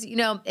it was,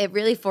 it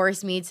really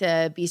forced me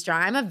to be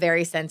strong. I'm a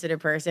very sensitive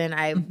person.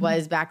 I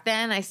was back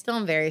then. I still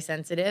am very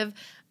sensitive.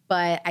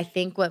 But I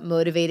think what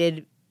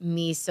motivated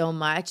me so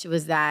much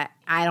was that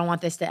I don't want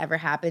this to ever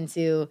happen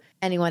to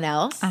anyone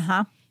else.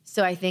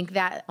 So I think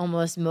that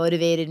almost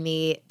motivated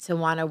me to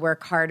want to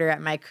work harder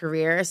at my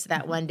career so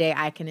that one day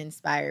I can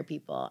inspire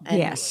people. And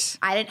Yes.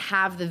 I didn't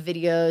have the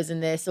videos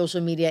and the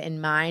social media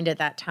in mind at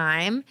that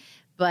time.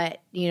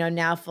 But,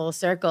 now full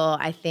circle,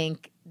 I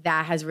think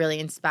that has really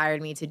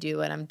inspired me to do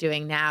what I'm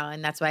doing now.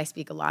 And that's why I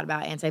speak a lot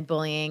about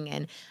anti-bullying.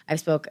 And I've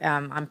spoke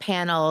on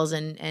panels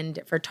and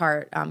for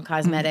Tarte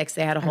Cosmetics,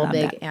 they had a whole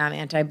big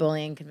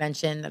anti-bullying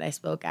convention that I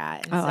spoke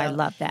at. And I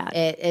love that.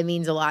 It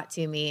means a lot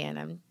to me, and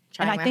I'm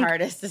trying my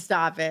hardest to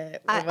stop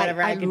it or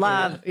whatever I can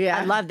love, do. Yeah.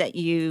 I love that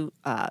you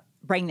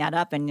bring that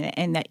up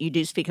and that you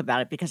do speak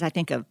about it, because I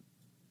think a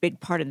big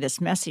part of this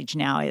message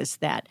now is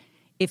that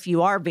if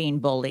you are being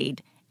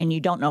bullied and you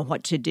don't know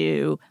what to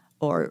do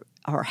or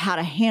how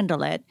to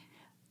handle it,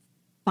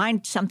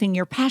 find something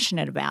you're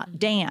passionate about.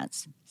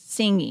 Dance,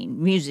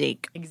 singing,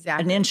 music,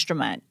 Exactly. an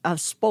instrument, a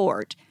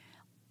sport.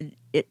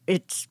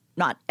 It's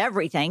not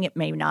everything. It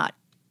may not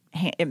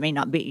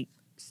be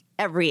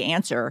every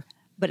answer,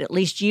 but at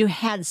least you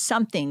had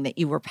something that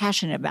you were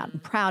passionate about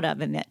and proud of,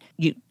 and that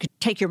you could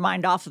take your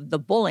mind off of the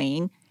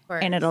bullying,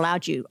 and it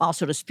allowed you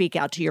also to speak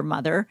out to your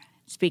mother,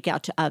 speak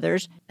out to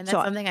others. And that's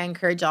something I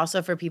encourage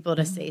also for people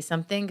to say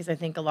something, because I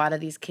think a lot of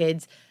these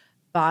kids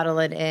bottle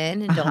it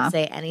in and don't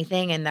say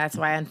anything. And that's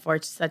why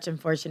such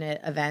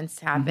unfortunate events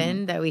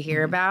happen that we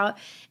hear about.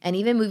 And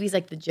even movies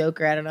like The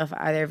Joker, I don't know if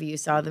either of you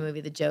saw the movie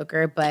The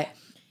Joker, but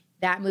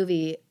that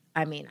movie,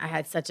 I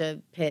had such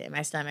a pit in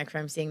my stomach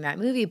from seeing that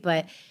movie,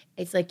 but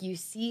it's you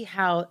see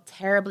how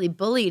terribly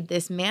bullied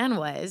this man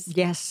was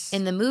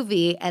in the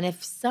movie. And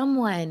if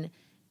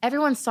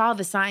everyone saw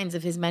the signs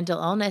of his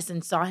mental illness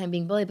and saw him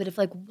being bullied. But if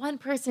one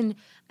person,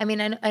 I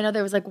know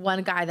there was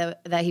one guy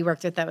that he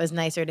worked with that was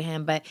nicer to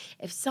him, but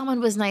if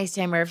someone was nice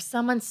to him, or if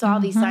someone saw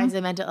these signs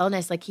of mental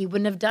illness, he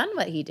wouldn't have done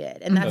what he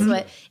did. And that's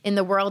what, in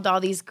the world, all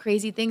these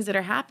crazy things that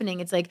are happening,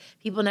 it's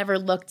people never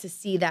look to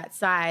see that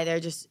side. They're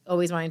just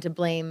always wanting to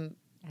blame,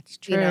 That's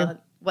true.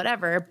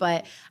 whatever.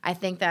 But I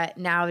think that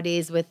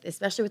nowadays,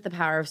 especially with the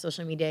power of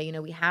social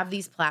media, we have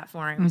these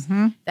platforms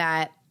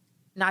that,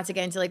 not to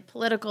get into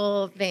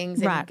political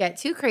things and get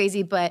too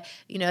crazy, but,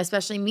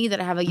 especially me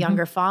that I have a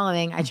younger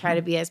following, I try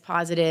to be as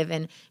positive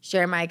and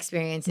share my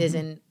experiences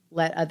and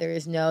let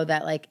others know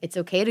that it's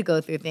okay to go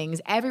through things.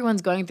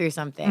 Everyone's going through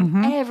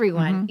something.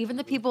 Everyone, even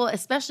the people,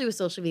 especially with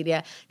social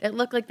media, that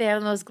look like they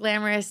have the most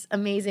glamorous,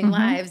 amazing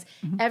lives.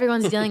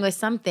 Everyone's dealing with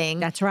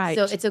something. That's right.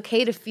 So it's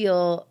okay to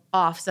feel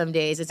off some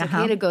days. It's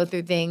okay to go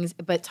through things,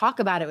 but talk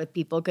about it with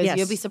people, because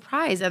you'll be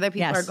surprised other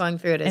people are going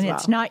through it as well. And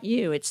it's not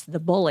you, it's the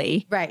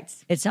bully. Right.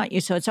 It's not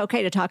you. So it's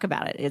okay to talk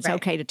about it. It's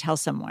okay to tell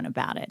someone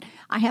about it.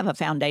 I have a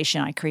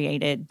foundation I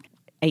created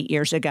 8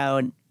 years ago,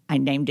 and I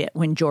named it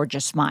When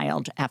Georgia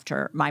Smiled,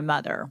 after my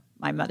mother.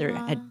 My mother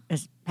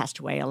has passed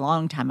away a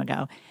long time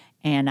ago,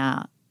 and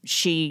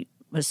she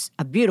was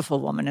a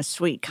beautiful woman, a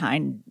sweet,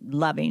 kind,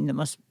 loving, the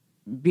most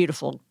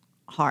beautiful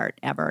heart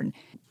ever. And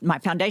my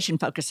foundation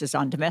focuses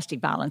on domestic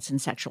violence and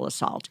sexual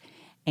assault.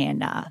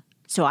 And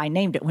so I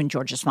named it When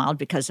Georgia Smiled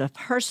because of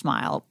her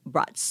smile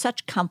brought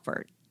such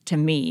comfort to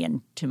me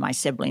and to my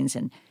siblings,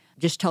 and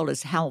just told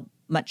us how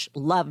much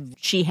love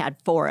she had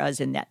for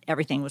us and that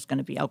everything was going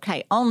to be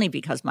okay, only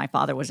because my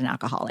father was an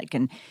alcoholic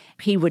and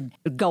he would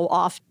go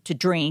off to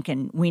drink,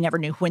 and we never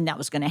knew when that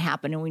was going to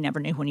happen, and we never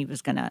knew when he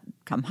was going to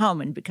come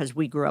home. And because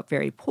we grew up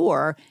very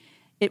poor,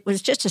 it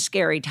was just a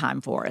scary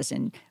time for us,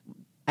 and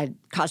it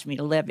caused me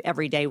to live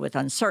every day with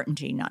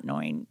uncertainty, not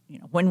knowing,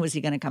 when was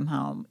he going to come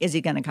home? Is he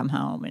going to come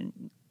home?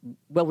 And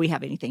will we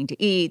have anything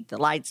to eat? The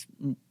lights,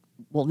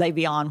 will they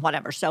be on?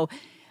 Whatever. So,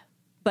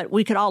 but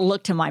we could all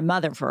look to my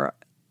mother for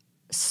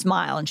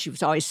smile, and she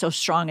was always so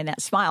strong, and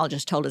that smile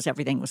just told us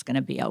everything was going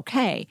to be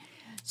okay.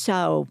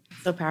 So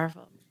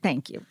powerful.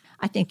 Thank you.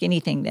 I think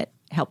anything that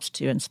helps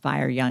to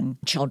inspire young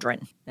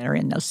children that are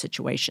in those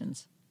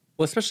situations.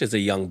 Well, especially as a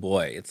young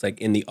boy, it's like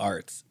in the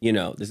arts,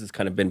 this has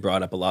kind of been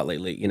brought up a lot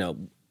lately,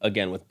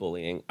 again with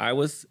bullying. I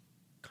was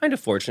kind of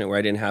fortunate where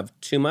I didn't have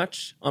too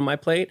much on my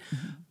plate,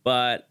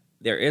 but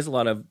there is a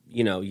lot of,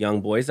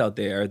 young boys out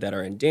there that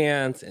are in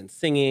dance and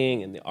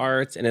singing and the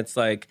arts, and it's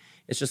like,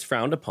 it's just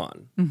frowned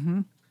upon.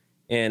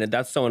 And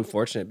that's so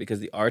unfortunate because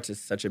the arts is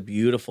such a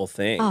beautiful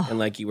thing. And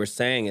like you were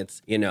saying,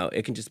 it's,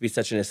 it can just be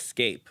such an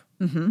escape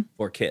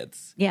for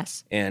kids.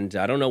 Yes. And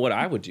I don't know what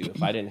I would do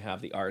if I didn't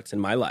have the arts in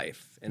my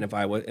life. And if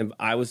I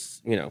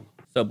was,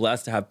 so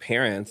blessed to have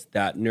parents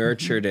that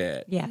nurtured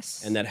it.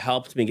 Yes. And that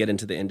helped me get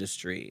into the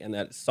industry and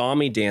that saw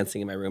me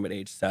dancing in my room at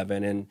age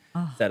 7 and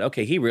said,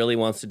 okay, he really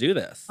wants to do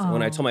this.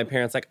 When I told my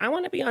parents, like, I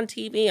want to be on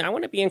TV, I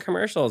want to be in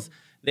commercials,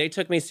 they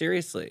took me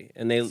seriously.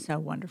 And they, so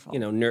wonderful.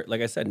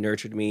 Like I said,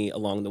 nurtured me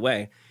along the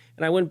way.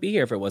 And I wouldn't be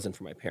here if it wasn't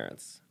for my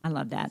parents. I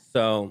love that.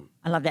 So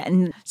I love that.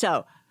 And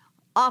so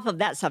off of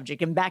that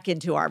subject and back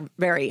into our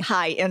very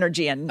high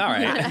energy and all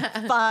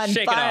right. fun.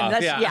 Shake it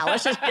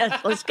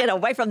off, Let's get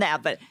away from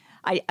that. But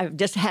I've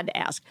just had to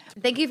ask.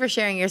 Thank you for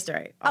sharing your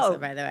story also,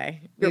 by the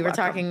way. We were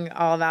talking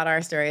all about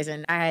our stories,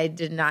 and I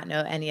did not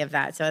know any of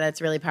that. So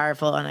that's really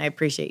powerful, and I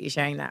appreciate you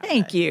sharing that.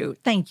 Thank you.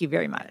 Thank you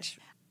very much.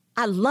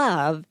 I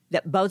love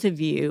that both of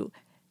you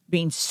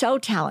being so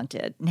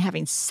talented and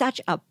having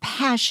such a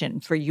passion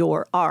for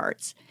your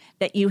arts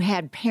that you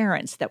had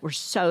parents that were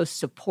so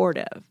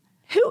supportive.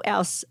 Who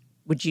else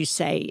would you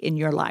say in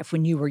your life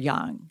when you were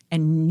young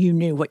and you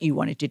knew what you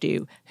wanted to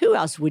do? Who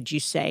else would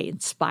you say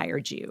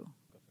inspired you?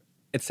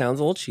 It sounds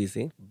a little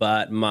cheesy,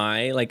 but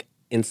my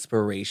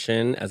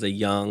inspiration as a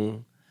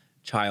young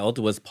child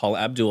was Paula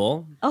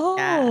Abdul.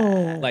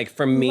 Oh. Like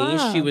for me,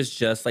 she was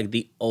just like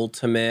the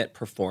ultimate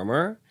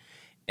performer.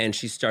 And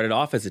she started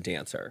off as a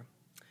dancer.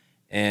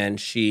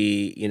 And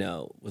she,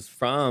 was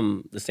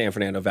from the San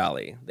Fernando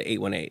Valley, the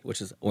 818,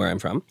 which is where I'm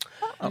from.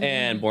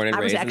 And born and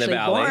raised in the Valley.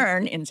 I was actually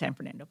born in San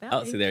Fernando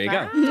Valley. Oh, so there you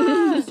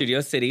go.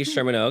 Studio City,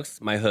 Sherman Oaks,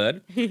 my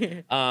hood.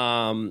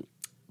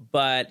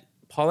 But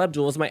Paula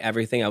Abdul was my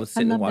everything. I would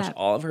sit and watch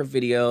all of her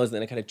videos. And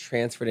then I kind of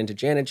transferred into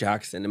Janet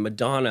Jackson and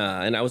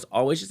Madonna. And I was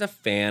always just a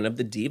fan of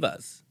the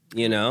divas,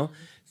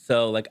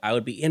 So I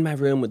would be in my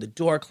room with the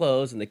door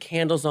closed and the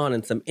candles on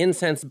and some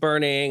incense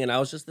burning. And I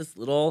was just this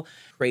little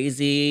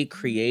crazy,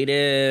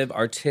 creative,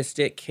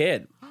 artistic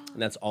kid.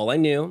 And that's all I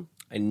knew.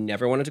 I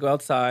never wanted to go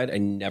outside. I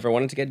never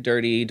wanted to get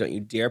dirty. Don't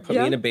you dare put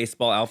me in a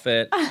baseball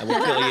outfit. I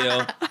will kill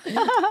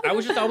you. I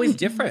was just always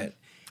different.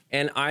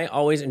 And I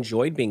always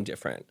enjoyed being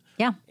different.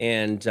 Yeah.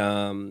 And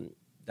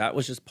that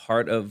was just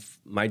part of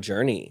my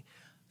journey.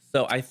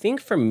 So I think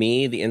for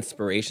me, the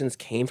inspirations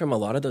came from a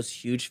lot of those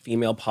huge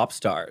female pop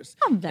stars.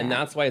 And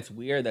that's why it's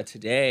weird that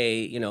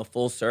today,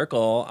 full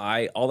circle,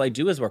 all I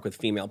do is work with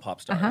female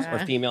pop stars or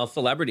female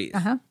celebrities.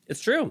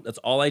 It's true. That's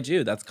all I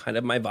do. That's kind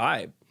of my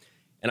vibe.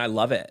 And I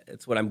love it.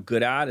 It's what I'm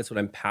good at. It's what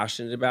I'm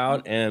passionate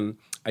about. And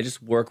I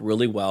just work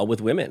really well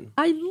with women.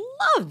 I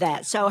love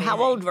that. So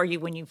how old were you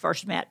when you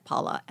first met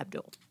Paula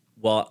Abdul?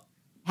 Well,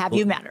 have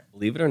you met her?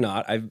 Believe it or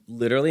not, I've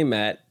literally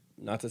met,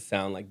 not to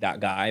sound like that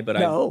guy, but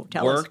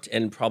I've worked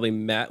and probably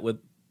met with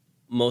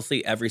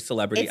mostly every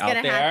celebrity out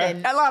there.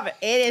 Happen. I love it.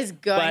 It is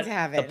going to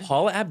happen. The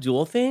Paula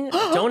Abdul thing,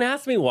 don't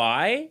ask me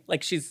why.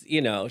 She's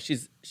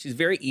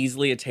very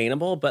easily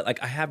attainable,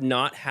 but I have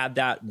not had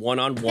that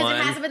one-on-one. Because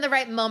it hasn't been the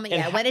right moment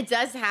yet. When it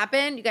does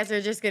happen, you guys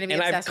are just going to be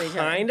obsessed with each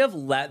other. And I've kind of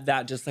let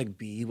that just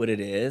be what it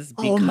is.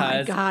 Because, oh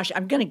my gosh,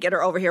 I'm going to get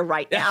her over here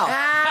right now.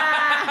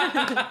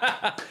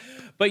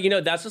 But,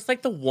 that's just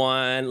the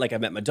one,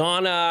 I've met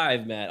Madonna,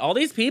 I've met all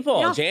these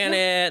people,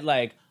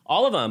 Janet,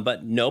 all of them,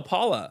 but no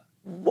Paula.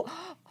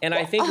 And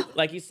I think,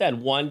 like you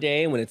said, one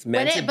day when it's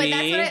meant to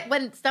be. But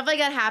when stuff like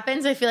that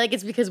happens, I feel like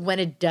it's because when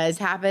it does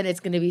happen, it's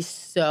going to be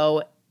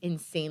so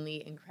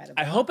insanely incredible.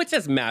 I hope it's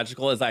as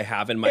magical as I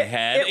have in my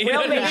head. It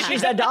will be.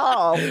 She's a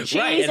doll.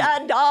 She's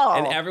a doll.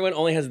 And everyone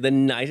only has the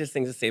nicest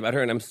things to say about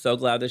her. And I'm so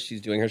glad that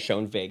she's doing her show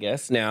in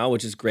Vegas now,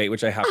 which is great,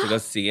 which I have to go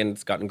see. And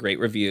it's gotten great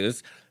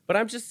reviews. But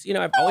I'm just,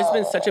 I've always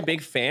been such a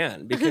big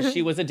fan because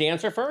she was a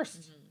dancer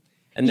first.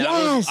 And that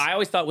was, I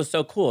always thought was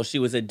so cool. She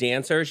was a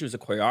dancer. She was a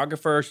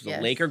choreographer. She was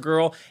a Laker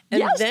girl.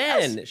 And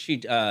then she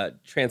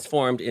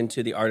transformed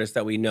into the artist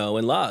that we know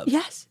and love.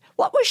 Yes.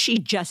 What was she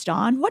just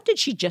on? What did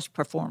she just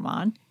perform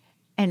on?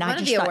 And one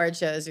of the award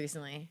shows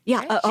recently.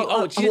 Yeah.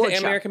 Right? She did the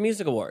American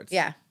Music Awards.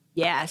 Yeah.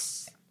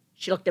 Yes.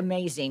 She looked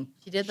amazing.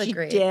 She did look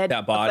great. She did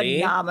that body.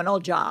 A phenomenal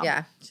job.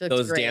 Yeah. She looked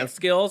Those great. dance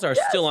skills are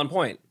still on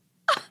point.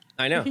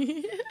 I know.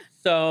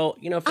 So,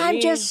 for I'm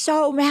me, just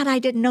so mad I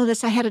didn't know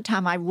this ahead of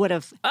time. I would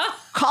have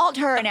called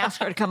her and asked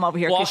her to come over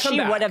here because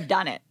she would have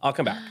done it. I'll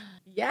come back.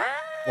 Yeah.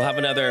 We'll have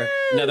another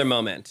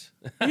moment.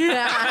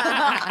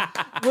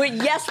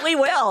 Yes, we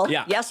will.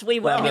 Yeah. Yes, we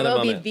We'll will. have It another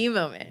will be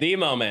moment. the moment. The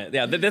moment.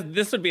 Yeah,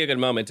 this would be a good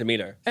moment to meet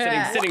her.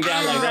 Sitting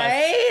down like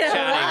Right? this,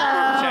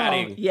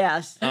 chatting.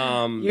 Yes.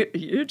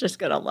 You're just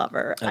going to love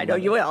her. I know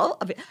love you will.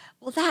 I mean,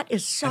 well, that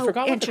is so I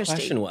forgot what the interesting.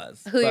 question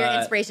was. Who your but-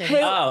 inspiration? Who,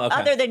 Oh, okay.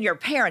 other than your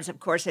parents, of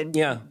course, and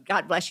Yeah.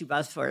 God bless you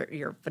both for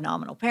your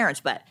phenomenal parents,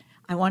 but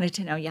I wanted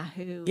to know,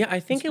 who Yeah, I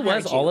think it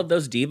inspired was you? all of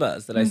those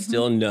divas that I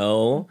still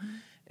know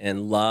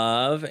and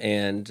love,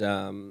 and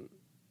I'm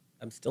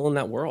still in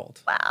that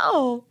world.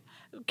 Wow.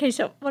 Okay,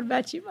 so what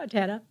about you,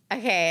 Montana?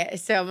 Okay,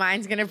 so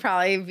mine's gonna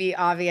probably be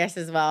obvious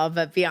as well,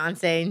 but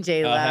Beyonce and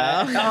J Lo.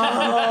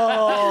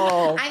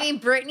 Oh. I mean,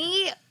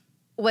 Britney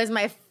was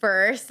my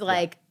first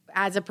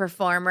as a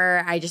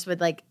performer. I just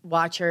would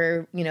watch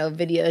her,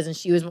 videos, and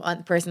she was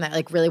one person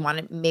that really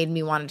made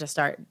me want to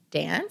start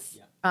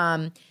dancing.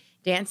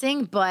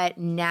 But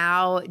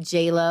now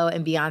J-Lo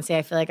and Beyonce,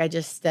 I feel like I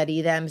just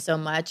study them so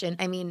much. And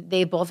I mean,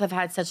 they both have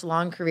had such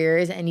long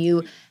careers, and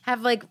you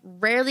have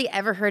rarely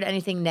ever heard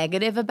anything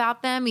negative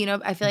about them.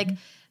 I feel like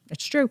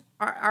It's true.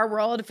 our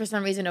world, for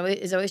some reason,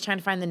 is always trying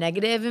to find the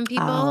negative in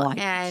people. Oh,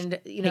 and,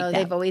 that.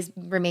 they've always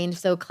remained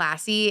so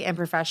classy and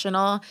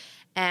professional.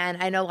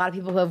 And I know a lot of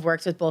people who have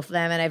worked with both of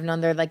them, and I've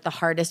known they're the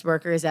hardest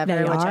workers ever,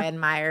 They which are. I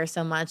admire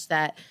so much,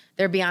 that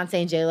they're Beyonce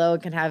and J-Lo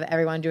can have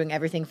everyone doing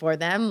everything for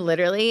them,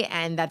 literally,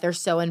 and that they're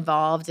so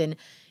involved in,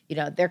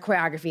 their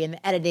choreography and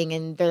the editing,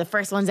 and they're the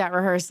first ones at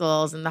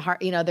rehearsals, and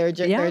they're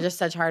just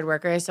such hard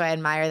workers. So I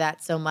admire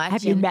that so much.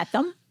 Have you met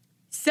them?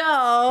 So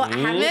I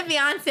haven't met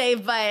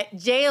Beyonce, but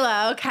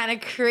J-Lo, kind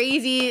of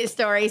crazy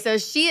story. So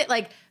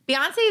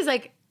Beyonce is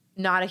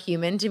not a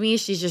human to me.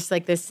 She's just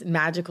this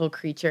magical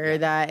creature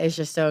that is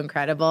just so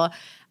incredible.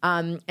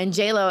 And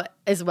J-Lo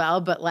as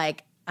well. But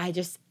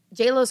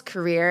J-Lo's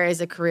career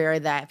is a career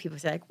that people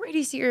say, where do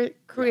you see your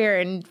career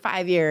in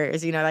 5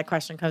 years? That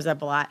question comes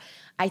up a lot.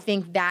 I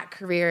think that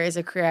career is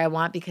a career I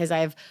want because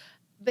I've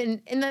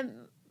been in the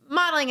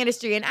modeling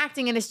industry and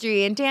acting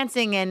industry and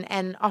dancing,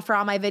 and for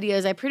all my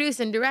videos, I produce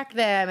and direct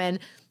them, and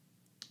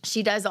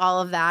she does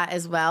all of that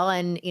as well.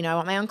 And, I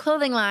want my own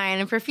clothing line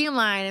and perfume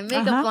line and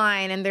makeup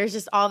line. And there's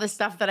just all this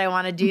stuff that I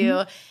want to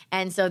do.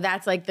 And so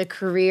that's the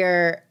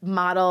career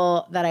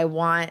model that I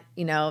want,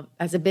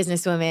 as a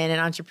businesswoman and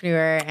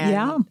entrepreneur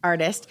and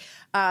artist.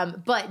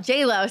 But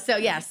J-Lo, so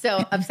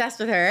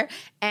obsessed with her.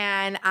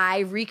 And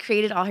I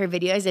recreated all her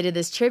videos. I did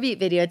this tribute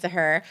video to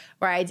her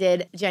where I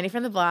did Jenny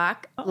from the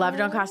Block, Love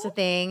Don't Cost a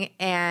Thing,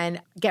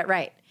 and Get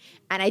Right.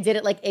 And I did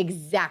it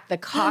exact. The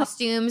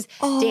costumes,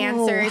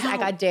 dancers. I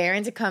got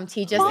Darren to come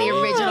teach us the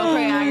original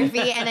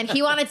choreography. And then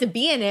he wanted to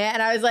be in it. And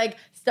I was like,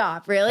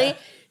 stop, really?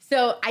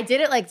 So I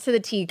did it to the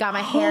T, got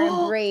my hair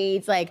in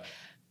braids,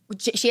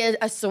 she had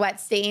a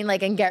sweat stain,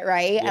 and Get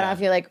Right. I don't know if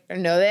you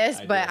know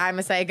this, but I'm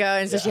a psycho.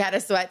 And so she had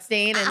a sweat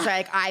stain. And so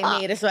I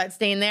made a sweat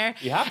stain there.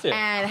 You have to.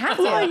 And have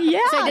to. Oh,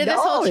 yeah. So I did this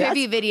whole that's-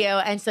 tribute video.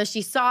 And so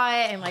she saw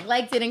it and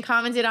liked it and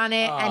commented on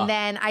it. And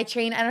then I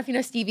trained, I don't know if you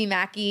know Stevie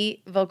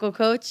Mackey, vocal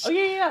coach. Oh,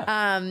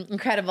 yeah.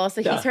 Incredible.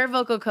 So he's her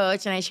vocal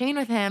coach, and I trained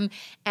with him.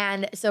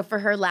 And so for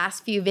her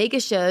last few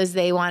Vegas shows,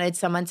 they wanted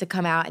someone to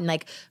come out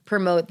and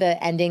promote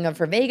the ending of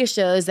her Vegas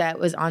shows that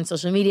was on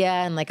social media,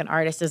 and an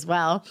artist as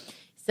well.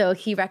 So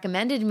he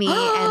recommended me,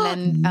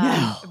 and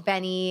then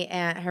Benny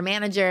and her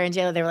manager and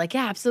J-Lo, they were like,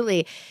 yeah,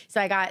 absolutely.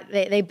 So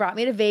they brought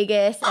me to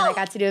Vegas, and I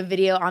got to do a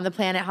video on the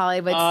Planet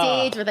Hollywood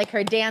stage with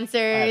her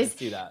dancers.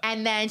 see that.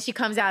 And then she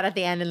comes out at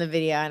the end in the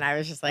video, and I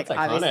was just That's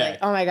obviously, iconic.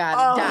 oh my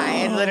God,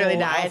 died, literally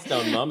died.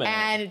 Milestone moment.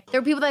 And there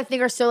are people that I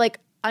think are so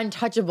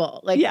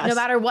untouchable. Yes. No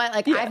matter what,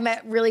 I've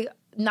met really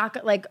not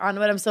on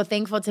what I'm so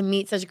thankful to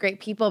meet such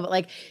great people,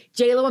 but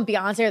J-Lo and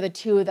Beyonce are the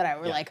two that I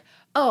were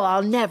oh,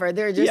 I'll never.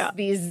 They're just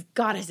these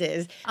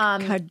goddesses.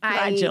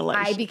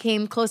 Congratulations. I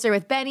became closer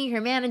with Benny,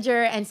 her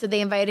manager, and so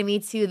they invited me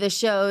to the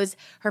shows,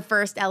 her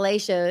first LA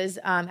shows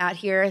out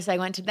here. So I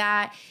went to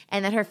that,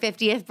 and then her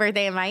 50th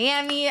birthday in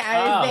Miami,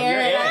 I was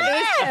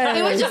there.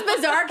 It was just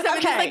bizarre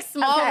because I'm in this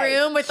small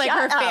room with Shut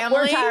her up. family.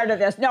 We're tired of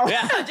this. No,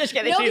 I'm just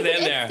kidding. No, She's because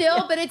in there.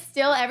 it's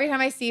still every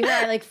time I see her,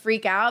 I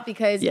freak out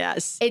because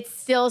Yes. it's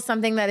still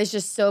something that is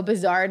just so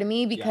bizarre to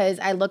me because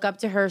I look up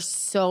to her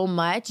so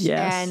much.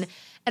 Yes.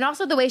 And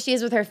also the way she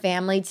is with her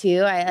family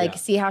too. I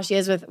see how she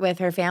is with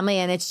her family,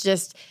 and it's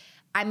just,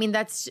 I mean,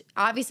 that's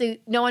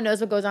obviously no one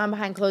knows what goes on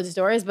behind closed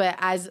doors, but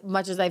as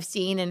much as I've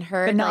seen and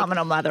heard,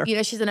 Phenomenal mother.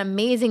 she's an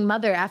amazing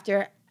mother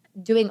after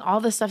doing all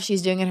the stuff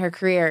she's doing in her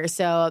career.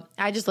 So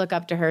I just look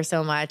up to her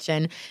so much.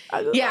 And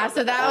so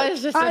that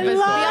was just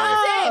Beyonce,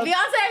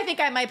 I think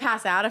I might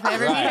pass out if I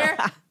ever meet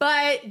her.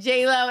 But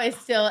J-Lo is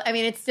still, I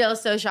mean, it's still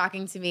so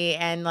shocking to me.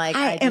 And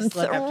I am just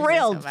look up to her so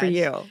thrilled for much.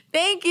 you.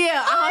 Thank you. You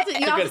have to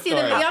see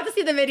story. you have to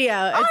see the video.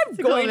 I'm It's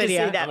a going cool to see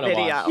video. that I'm gonna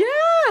video.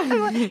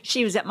 watch. Yeah.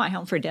 She was at my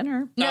home for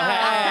dinner. No,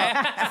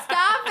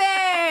 stop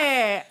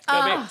it.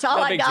 That's all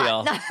no I big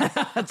got. deal.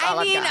 That's all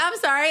I mean, I've got. I'm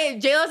sorry.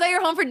 J-Lo's at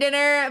your home for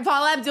dinner.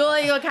 Paula Abdul,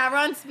 you'll have her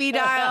on speed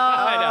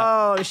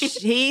dial. Oh,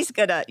 he's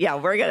gonna. Yeah,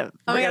 we're gonna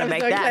my God, I'm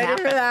make so that excited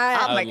happen. for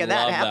that. I'm I making love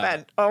that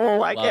happen.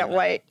 Oh, I Love can't that.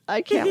 wait.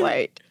 I can't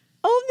wait.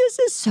 Oh, this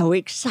is so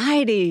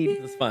exciting.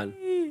 It was fun.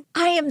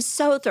 I am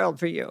so thrilled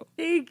for you.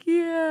 Thank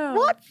you.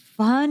 What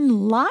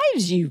fun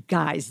lives you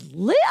guys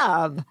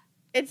live.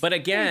 But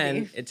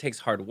again, it takes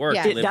hard work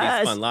Yeah. to It live does.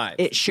 these fun lives.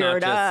 It It's sure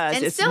not just- does.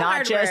 And It's still not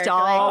hard just work,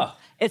 all. like-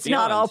 It's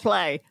not beyond. all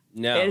play.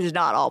 No. It is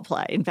not all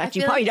play. In fact,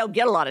 you feel probably like- don't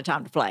get a lot of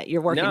time to play.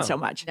 You're working No. so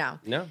much. No.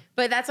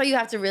 But that's why you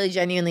have to really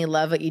genuinely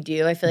love what you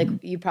do. I feel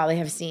like you probably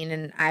have seen,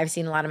 and I've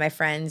seen a lot of my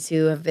friends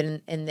who have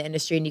been in the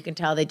industry, and you can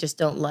tell they just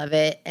don't love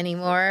it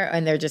anymore.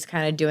 And they're just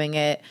kind of doing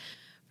it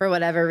for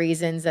whatever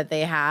reasons that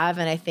they have.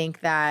 And I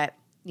think that,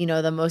 you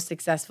know, the most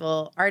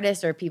successful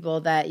artists or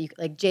people that you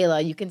like J-Lo,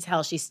 you can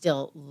tell she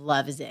still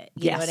loves it.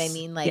 You know what I Yes.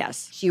 mean? Like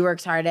Yes. she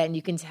works hard at it and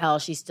you can tell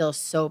she's still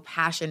so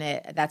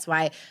passionate. That's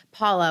why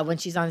Paula, when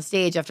she's on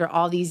stage after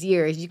all these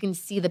years, you can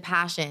see the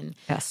passion.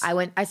 Yes.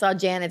 I saw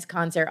Janet's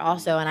concert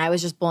also, and I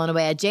was just blown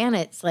away at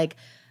Janet's like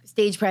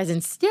stage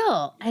presence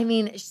still. I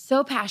mean,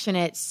 so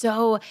passionate,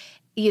 so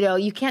you know,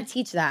 you can't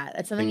teach that.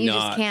 That's something you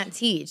just Not. can't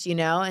teach, you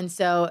know? And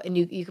so, and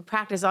you can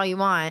practice all you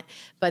want,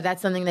 but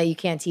that's something that you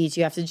can't teach.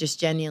 You have to just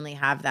genuinely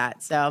have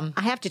that. So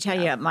I have to tell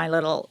you my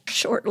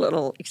short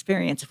little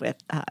experience with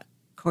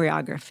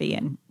choreography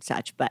and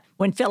such. But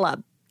when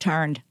Philip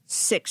turned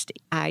 60,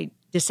 I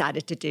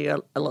decided to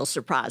do a little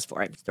surprise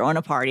for him, throwing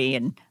a party.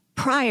 And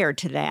prior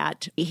to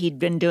that, he'd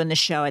been doing the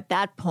show at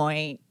that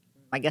point,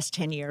 I guess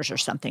 10 years or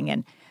something.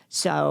 And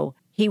so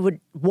he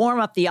would warm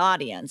up the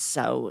audience.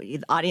 So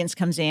the audience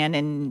comes in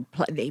and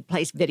he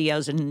plays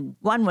videos. And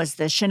one was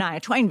the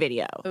Shania Twain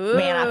video,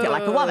 Man, I Feel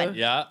Like a Woman.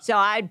 Yeah. So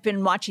I'd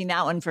been watching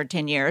that one for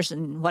 10 years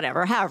and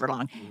whatever, however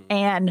long.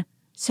 And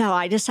so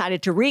I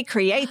decided to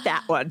recreate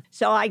that one.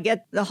 So I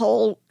get the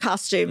whole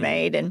costume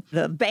made, and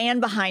the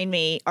band behind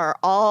me are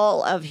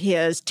all of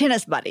his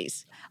tennis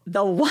buddies.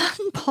 The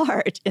one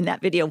part in that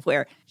video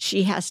where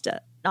she has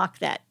to knock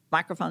that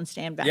microphone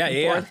stand back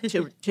and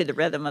forth to the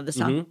rhythm of the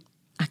song,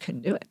 I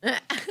couldn't do it.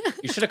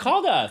 You should have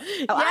called us.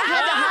 Oh, I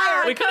had to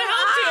hire. We could have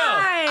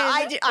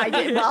helped I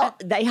did. Well,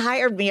 they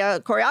hired me a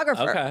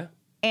choreographer. Okay.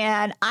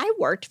 And I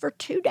worked for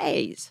 2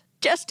 days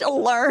just to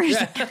learn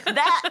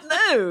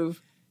that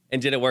move.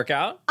 And did it work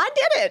out? I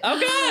did it. Okay.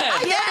 I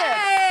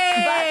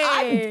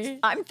did it.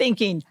 But I'm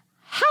thinking,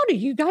 how do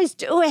you guys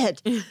do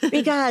it?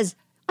 Because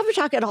I'm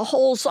talking a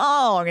whole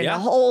song and a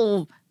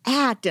whole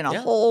act and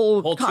a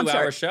whole concert.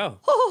 2-hour show.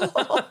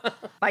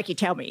 Mikey,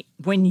 tell me,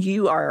 when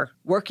you are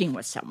working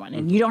with someone,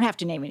 and you don't have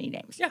to name any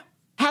names,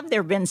 have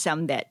there been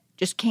some that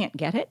just can't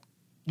get it?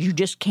 You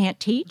just can't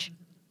teach?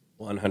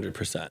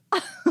 100%.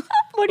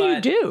 What do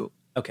you do?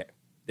 Okay.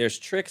 There's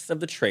tricks of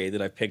the trade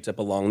that I've picked up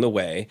along the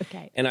way.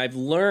 Okay. And I've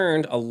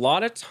learned a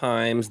lot of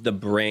times the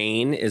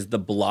brain is the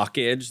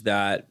blockage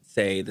that,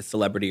 say, the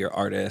celebrity or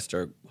artist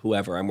or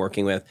whoever I'm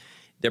working with,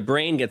 their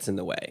brain gets in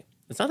the way.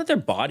 It's not that their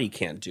body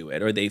can't do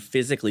it or they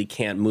physically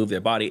can't move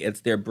their body.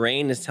 It's their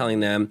brain is telling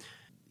them,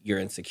 you're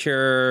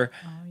insecure.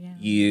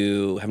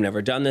 You have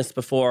never done this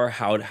before.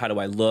 How do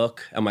I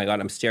look? Oh my God,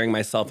 I'm staring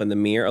myself in the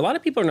mirror. A lot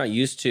of people are not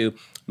used to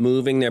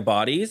moving their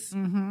bodies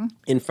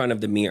in front of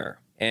the mirror.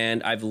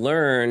 And I've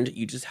learned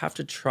you just have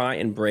to try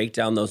and break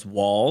down those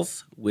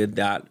walls with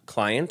that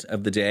client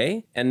of the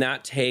day. And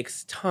that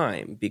takes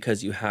time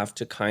because you have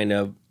to kind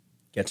of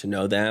get to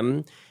know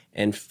them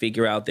and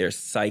figure out their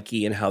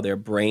psyche and how their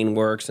brain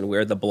works and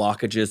where the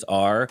blockages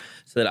are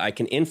so that I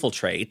can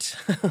infiltrate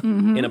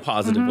in a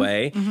positive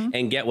way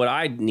and get what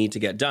I need to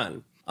get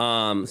done.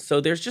 So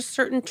there's just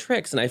certain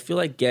tricks. And I feel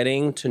like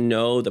getting to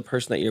know the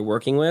person that you're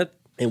working with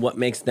and what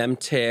makes them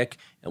tick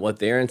and what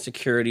their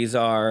insecurities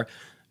are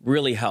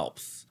really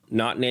helps.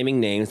 Not naming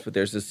names, but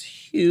there's this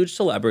huge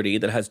celebrity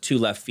that has 2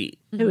 left feet.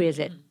 Who is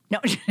it? No.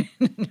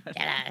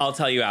 I'll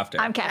tell you after.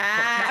 I'm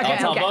Capricorn. I'll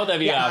tell both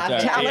of you after.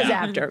 Tell us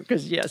Yeah. after,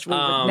 because yes, we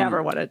would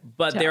never want to.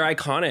 But they're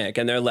iconic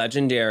and they're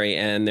legendary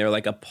and they're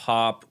like a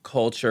pop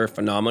culture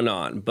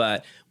phenomenon.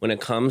 But when it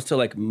comes to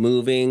like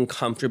moving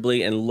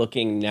comfortably and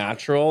looking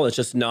natural, it's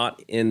just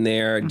not in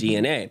their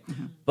DNA.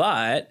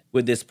 But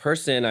with this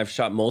person, I've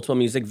shot multiple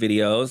music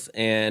videos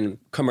and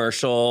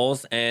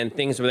commercials and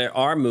things where there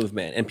are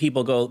movement and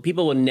people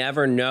will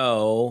never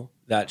know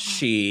that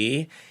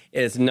she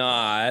is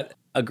not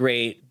a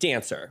great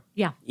dancer.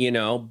 Yeah. You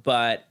know,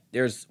 but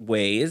there's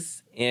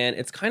ways and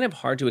it's kind of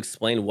hard to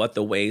explain what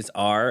the ways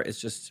are. It's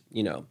just,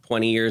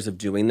 20 years of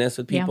doing this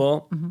with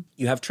people.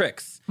 You have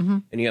tricks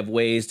and you have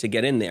ways to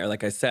get in there,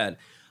 like I said.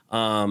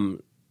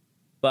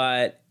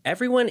 But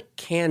everyone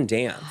can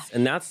dance.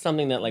 And that's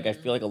something that like I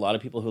feel like a lot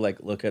of people who like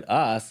look at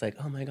us like,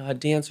 oh my God,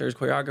 dancers,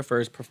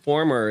 choreographers,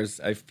 performers,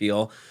 I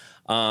feel.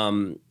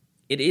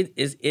 It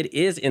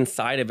is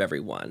inside of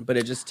everyone, but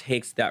it just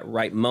takes that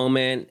right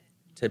moment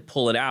to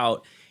pull it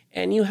out.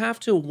 And you have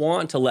to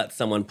want to let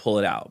someone pull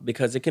it out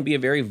because it can be a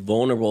very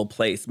vulnerable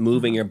place,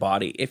 moving your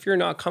body, if you're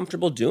not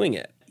comfortable doing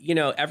it.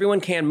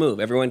 Everyone can move.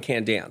 Everyone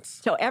can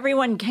dance. So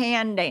everyone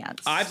can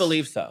dance. I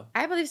believe so.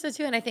 I believe so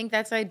too. And I think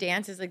that's why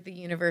dance is like the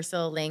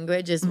universal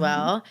language as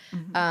well.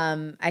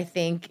 I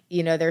think,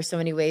 there's so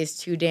many ways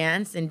to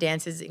dance, and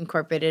dance is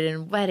incorporated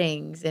in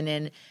weddings and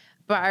in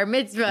bar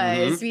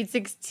mitzvahs, sweet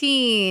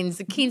 16s,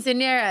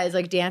 quinceañeras.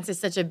 Like dance is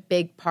such a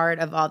big part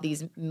of all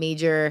these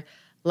major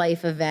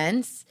life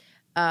events.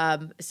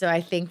 So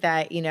I think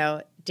that, you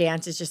know,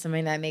 dance is just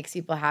something that makes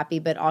people happy.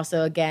 But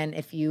also, again,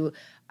 if you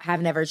have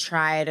never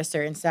tried a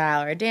certain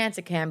style or a dance,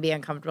 it can be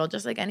uncomfortable.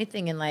 Just like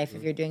anything in life,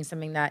 if you're doing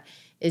something that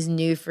is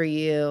new for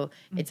you,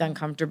 it's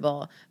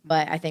uncomfortable.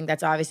 But I think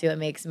that's obviously what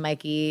makes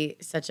Mikey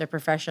such a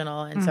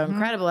professional and so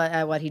incredible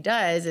at what he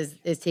does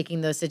is taking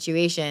those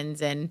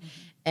situations and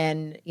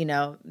you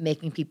know,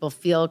 making people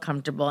feel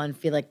comfortable and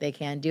feel like they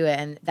can do it.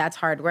 And that's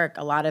hard work.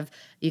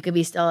 You could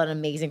be still an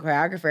amazing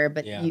choreographer,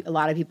 but a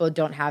lot of people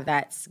don't have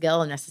that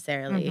skill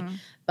necessarily.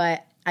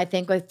 But I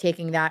think with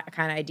taking that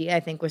kind of idea, I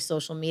think with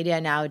social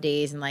media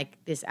nowadays and like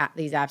these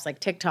apps like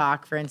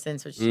TikTok, for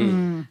instance, which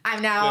I'm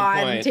now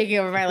on taking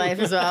over my life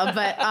as well.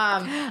 But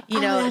you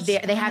know,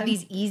 they have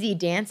these easy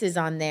dances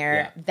on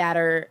there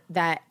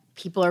that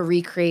people are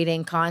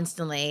recreating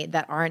constantly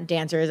that aren't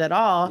dancers at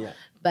all.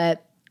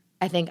 But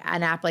I think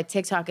an app like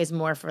TikTok is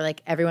more for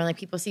like everyone. Like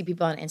people see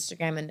people on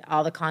Instagram and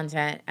all the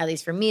content, at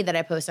least for me, that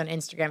I post on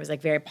Instagram is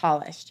like very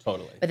polished.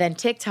 Totally. But then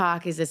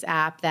TikTok is this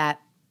app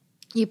that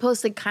you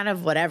post like kind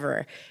of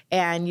whatever,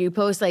 and you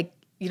post like,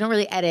 you don't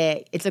really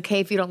edit. It's okay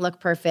if you don't look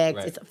perfect.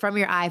 Right. It's from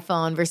your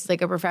iPhone versus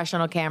like a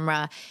professional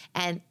camera,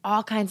 and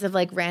all kinds of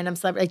like random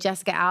celebrities, like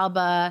Jessica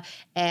Alba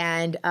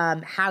and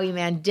Howie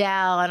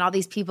Mandel, and all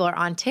these people are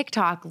on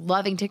TikTok,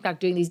 loving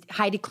TikTok, doing these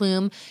Heidi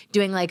Klum,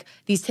 doing like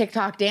these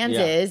TikTok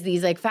dances,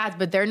 these like fads,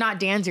 but they're not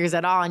dancers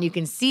at all, and you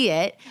can see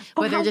it,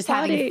 but they're just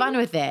having fun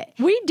with it.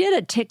 We did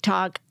a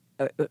TikTok.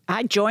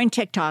 I joined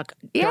TikTok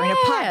during a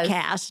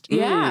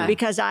podcast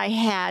because I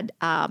had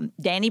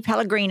Danny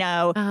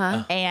Pellegrino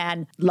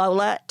and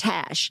Lola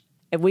Tash.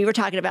 And we were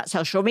talking about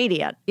social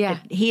media. Yeah.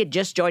 And he had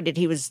just joined it.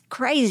 He was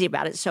crazy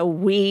about it. So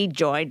we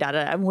joined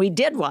and we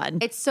did one.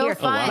 It's so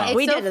fun. It's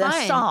we so did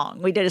fun. a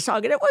song. We did a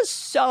song and it was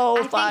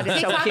so fun. I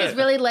think TikTok is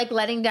really like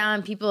letting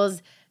down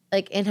people's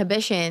like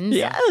inhibitions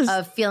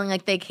of feeling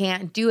like they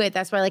can't do it.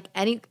 That's why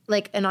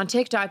and on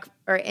TikTok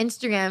or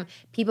Instagram,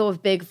 people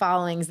with big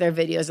followings, their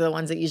videos are the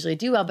ones that usually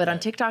do well. But on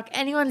TikTok,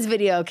 anyone's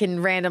video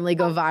can randomly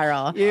go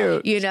viral,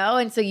 you know?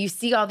 And so you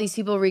see all these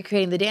people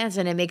recreating the dance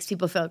and it makes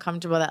people feel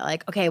comfortable that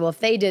like, okay, well, if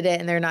they did it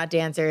and they're not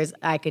dancers,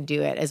 I could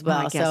do it as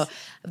well. So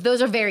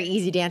those are very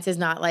easy dances,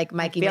 not like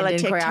Mikey Minden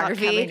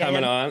choreography.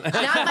 Coming on.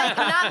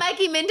 not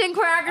Mikey Minden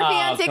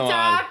choreography on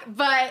TikTok,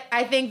 but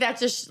I think that's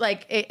just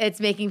like,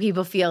 it's making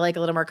people feel like a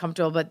little more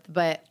comfortable.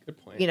 But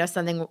you know,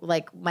 something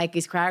like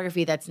Mikey's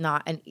choreography that's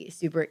not a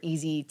super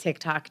easy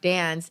TikTok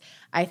dance,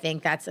 I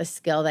think that's a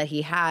skill that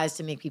he has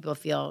to make people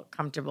feel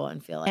comfortable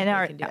and feel like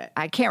they can do it.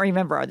 I can't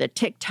remember, are the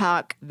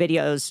TikTok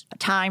videos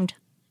timed?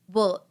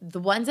 Well, the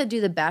ones that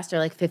do the best are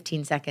like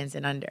 15 seconds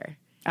and under.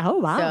 Oh,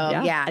 wow.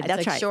 So, that's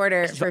like right.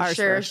 Shorter, for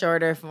sure,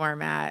 shorter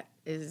format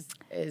is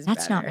That's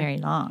better. Not very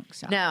long.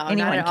 So no,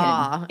 not at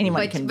all.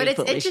 Anyone can But be it's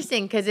foolish.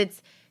 interesting because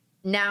it's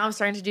now I'm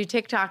starting to do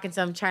TikTok, and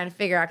so I'm trying to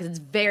figure out, because it's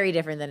very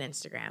different than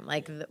Instagram.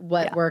 Like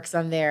what works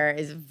on there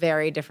is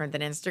very different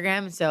than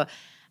Instagram. So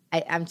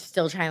I'm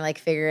still trying to like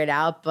figure it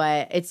out,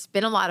 but it's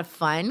been a lot of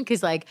fun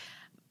because like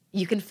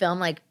you can film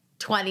like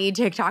 20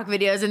 TikTok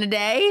videos in a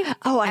day.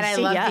 Oh, I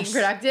love being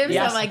productive. So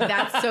I'm like,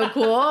 that's so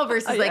cool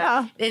versus like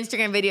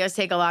Instagram videos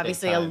take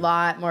obviously a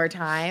lot more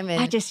time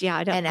and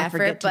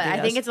effort. But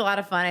I think it's a lot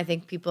of fun. I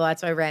think people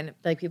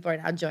are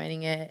now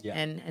joining it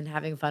and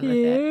having fun with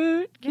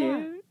it.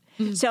 Cute.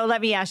 So let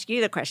me ask you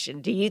the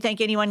question. Do you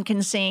think anyone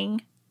can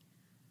sing?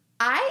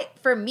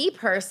 For me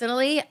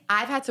personally,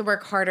 I've had to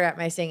work harder at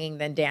my singing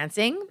than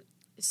dancing.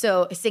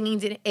 So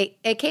singing,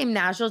 it came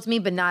natural to me,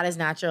 but not as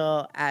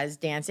natural as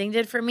dancing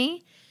did for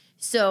me.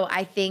 So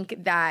I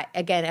think that,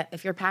 again,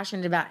 if you're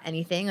passionate about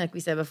anything, like we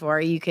said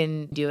before, you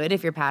can do it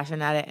if you're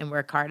passionate at it and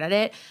work hard at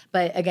it.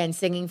 But again,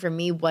 singing for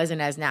me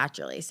wasn't as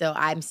naturally. So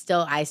I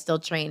still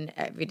train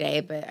every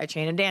day, but I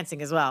train in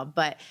dancing as well.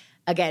 But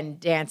again,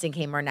 dancing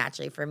came more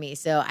naturally for me.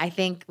 So I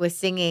think with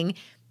singing,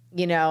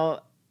 you know,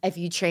 if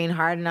you train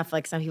hard enough,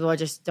 like some people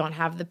just don't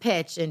have the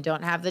pitch and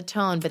don't have the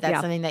tone, but that's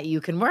something that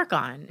you can work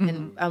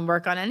on and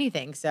work on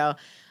anything. So,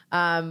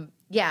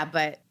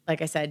 but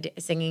like I said,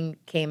 singing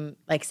came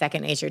like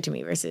second nature to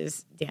me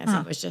versus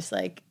dancing was just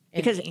like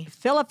because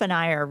Philip and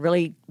I are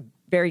really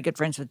very good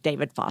friends with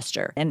David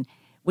Foster, and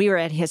we were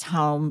at his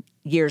home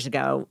years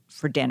ago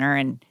for dinner,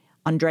 and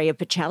Andrea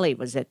Bocelli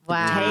was at the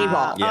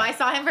table. Yeah. Oh, I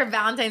saw him for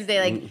Valentine's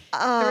Day 3 years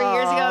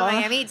ago in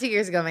Miami, 2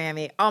 years ago in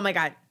Miami. Oh my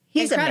God.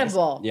 He's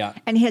incredible. Amazing. Yeah.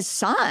 And his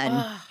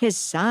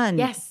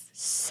son,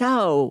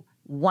 so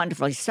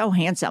wonderful. He's so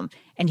handsome.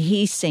 And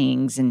he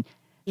sings and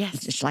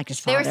just like his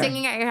father. They were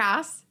singing at your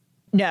house?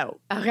 No.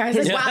 Okay. I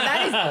was like,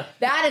 wow,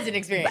 that is an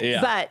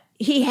experience. But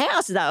he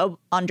has, though,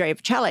 Andrea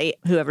Bocelli,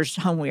 whoever's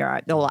home we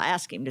are, they'll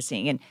ask him to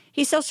sing. And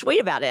he's so sweet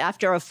about it.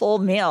 After a full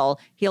meal,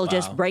 he'll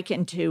just break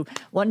into,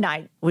 one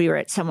night we were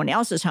at someone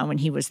else's home and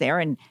he was there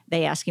and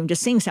they asked him to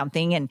sing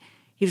something. And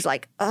he was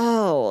like,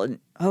 oh,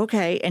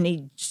 okay. And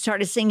he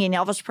started singing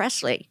Elvis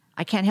Presley.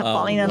 I Can't Help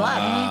Falling in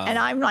Love. And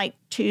I'm like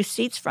 2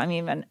 seats from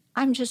him and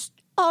I'm just,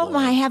 oh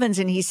my heavens.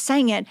 And he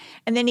sang it.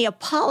 And then he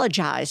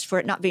apologized for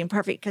it not being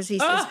perfect because he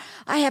says,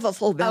 I have a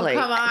full belly.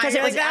 come on. Because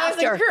You're like, that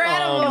was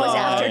incredible. It was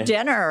after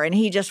dinner. And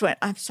he just went,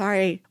 I'm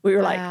sorry. We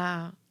were like,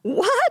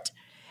 what?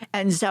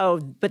 And so,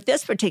 but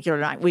this particular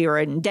night, we were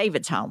in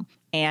David's home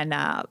and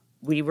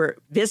we were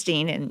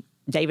visiting, and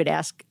David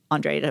asked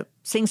Andrea to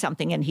sing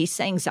something, and he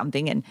sang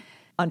something. And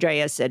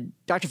Andrea said,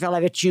 Dr.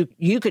 Filipowicz,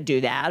 you could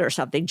do that or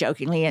something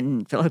jokingly.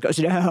 And Philip goes,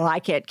 no, I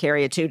can't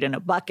carry a tute in a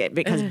bucket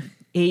because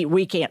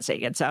we can't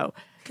sing it. So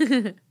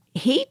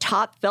he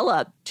taught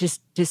Philip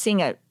to sing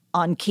it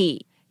on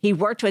key. He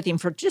worked with him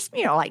for just,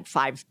 like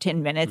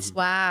 5-10 minutes.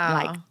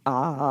 Wow.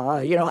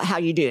 Like, how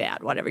you do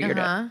that, whatever you're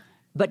doing.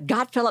 But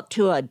got Philip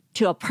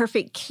to a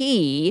perfect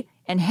key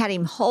and had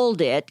him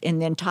hold it,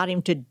 and then taught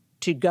him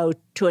to go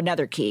to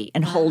another key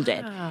and hold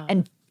it.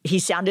 And he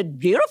sounded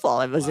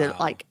beautiful. It was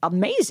like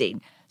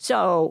amazing.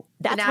 So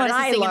that's now when does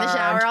he I sing learned. in the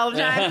shower all the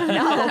time?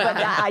 No, but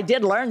I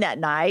did learn that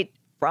night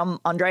from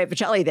Andrea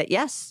Bocelli that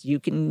yes, you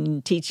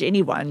can teach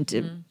anyone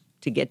to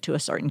get to a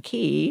certain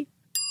key.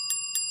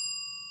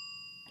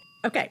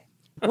 Okay.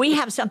 We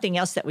have something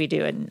else that we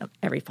do in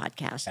every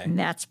podcast, and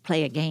that's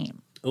play a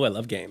game. Oh, I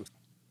love games.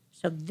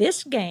 So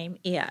this game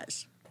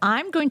is,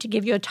 I'm going to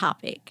give you a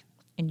topic,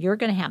 and you're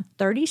going to have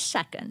 30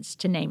 seconds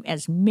to name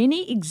as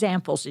many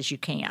examples as you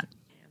can.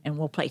 And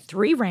we'll play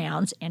 3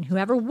 rounds, and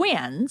whoever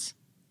wins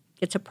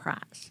gets a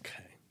prize.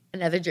 Okay.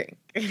 Another drink.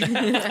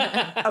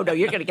 Oh, no,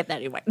 you're going to get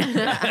that anyway.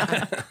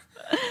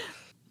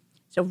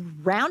 So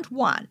round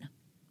 1,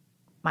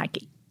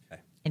 Mikey,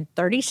 in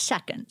 30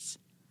 seconds,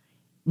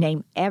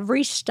 name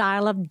every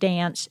style of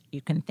dance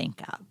you can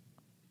think of.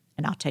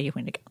 And I'll tell you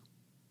when to go.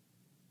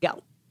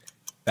 Go.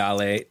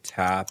 Ballet,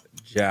 tap,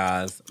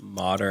 jazz,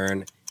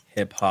 modern,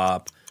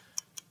 hip-hop,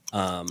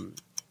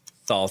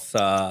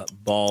 salsa,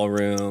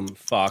 ballroom,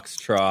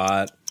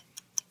 foxtrot,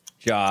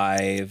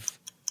 jive,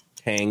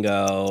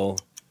 tango,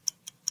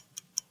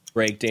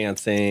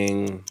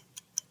 breakdancing,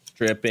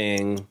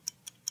 stripping,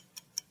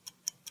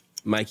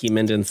 Mikey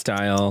Minden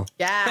style.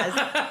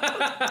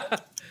 Yes.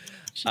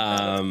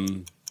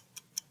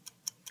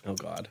 Oh,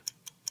 God.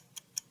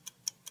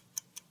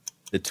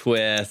 The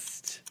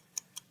twist.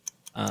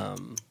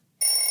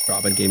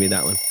 Robin gave me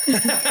that one.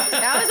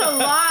 That was a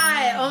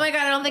lot. Oh, my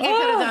God. I don't think I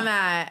could have done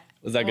that.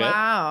 Was that good?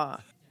 Wow.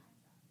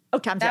 Oh,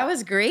 time's That up.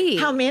 was great.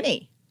 How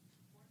many?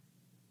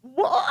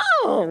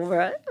 Whoa.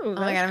 Right. Oh,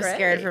 my God. I'm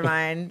scared for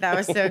mine. That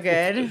was so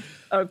good.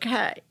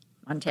 Okay.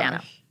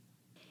 Montana.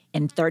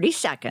 In 30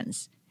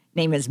 seconds,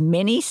 name as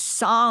many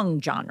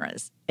song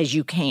genres as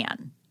you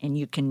can. And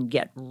you can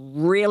get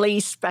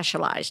really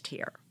specialized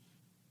here.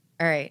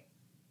 All right.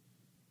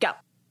 Go.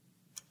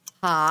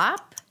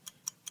 Pop,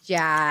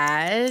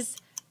 jazz,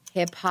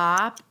 hip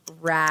hop,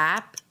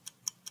 rap,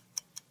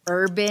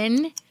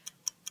 urban,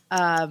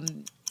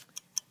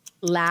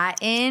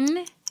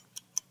 Latin,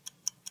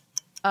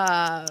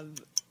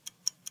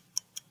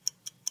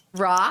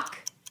 rock.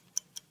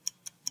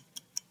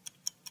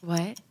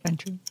 What?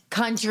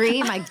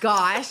 Country. My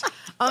gosh.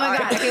 Oh my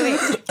God. Okay, wait.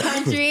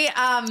 Country.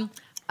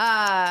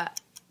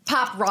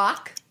 Pop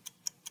rock.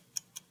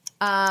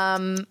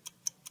 I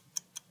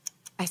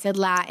said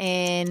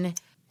Latin.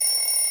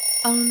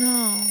 Oh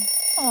no.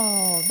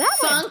 Oh, that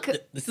Funk.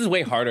 This is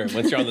way harder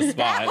once you're on the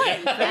spot.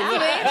 That's way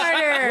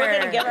harder. We're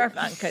going to give her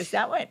fun because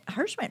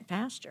hers went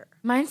faster.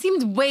 Mine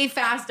seemed way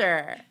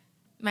faster.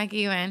 Mikey,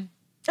 you win.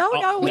 Oh,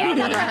 no. We have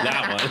another round.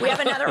 that one. We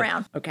have another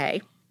round.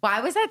 Okay.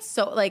 Why was that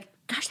so,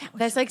 Gosh,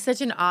 that's like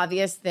such an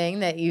obvious thing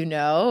that you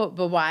know,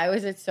 but why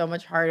was it so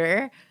much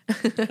harder?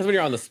 Because when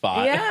you're on the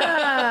spot.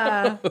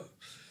 Yeah.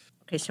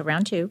 Okay, so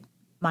round 2,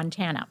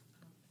 Montana.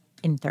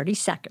 In 30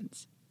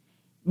 seconds,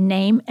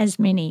 name as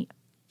many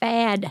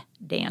fad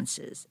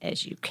dances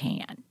as you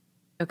can.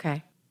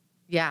 Okay.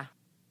 Yeah.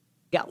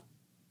 Go.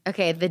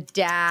 Okay, the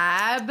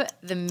dab,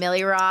 the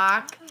Millie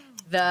Rock,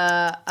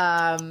 the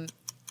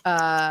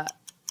oh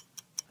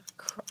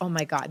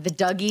my God, the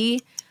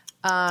Dougie,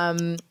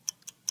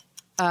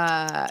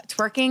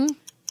 twerking.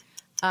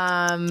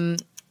 Oh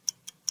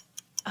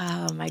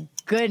my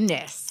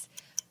goodness.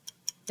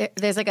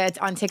 There's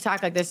on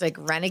TikTok, there's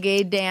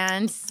renegade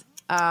dance.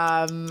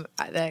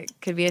 That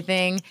could be a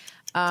thing.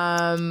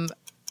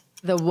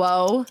 The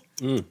whoa.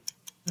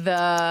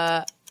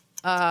 The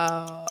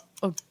oh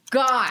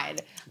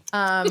God.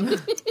 Okay.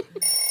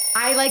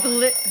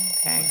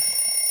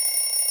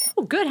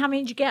 Oh, good. How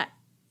many did you get?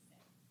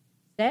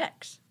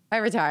 6. I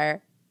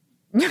retire.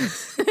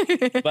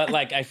 But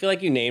I feel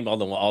like you named all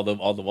the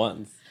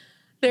ones.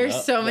 There's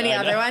Yep. so many Yeah, I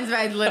other know. ones, but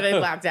I literally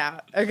blacked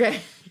out. Okay.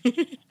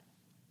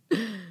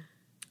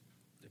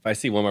 If I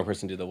see one more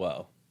person do the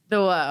whoa, The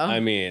whoa. I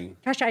mean,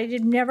 Gosh, I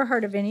had never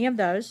heard of any of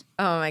those.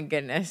 Oh my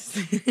goodness.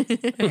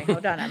 Okay,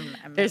 hold on. I'm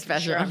They're making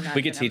special. sure I'm not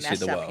we could gonna teach you mess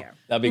the up whoa. here.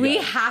 That'd be We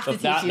good. have to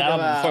But teach you the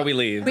whoa. before we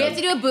leave. We have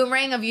to do a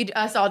boomerang of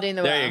us all doing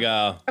the whoa. There you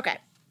go. Okay.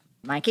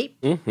 Mikey,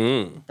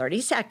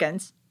 30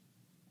 seconds.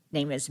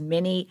 Name as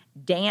many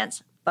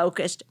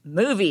dance-focused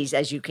movies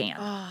as you can.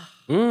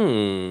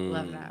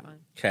 Love that one.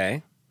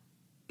 Okay.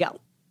 Go.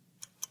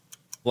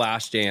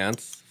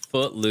 Flashdance,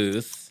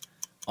 Footloose,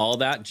 All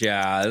That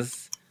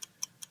Jazz,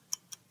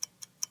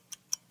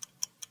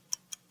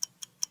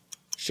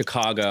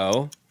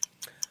 Chicago,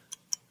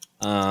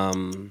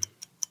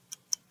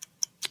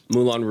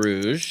 Moulin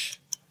Rouge,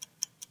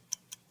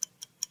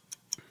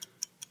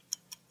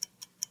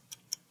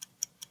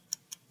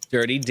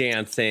 Dirty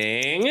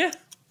Dancing. Thank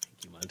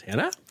you,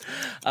 Montana.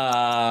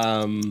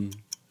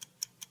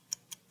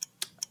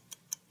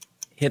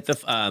 Hit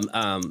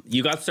the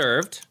You Got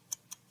Served.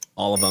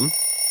 All of them.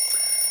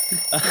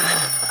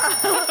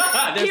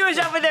 He was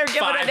over there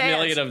giving a 5 dance.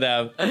 million of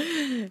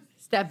them.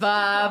 Step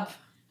Up.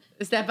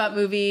 The Step Up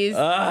movies.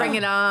 Bring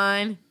It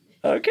On.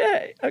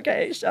 Okay.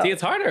 So See,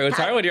 it's harder. It's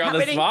harder when you're on how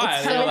the many- spot.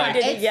 it's You're so like, hard.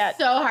 Didn't It's yet.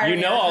 so hard. you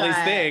to know get all these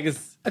that.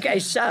 things. okay.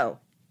 So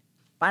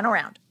final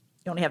round.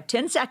 You only have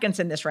 10 seconds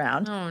in this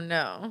round. Oh,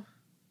 no.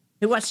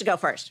 Who wants to go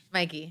first?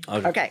 Mikey.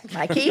 Okay,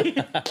 Mikey.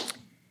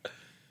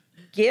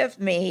 Give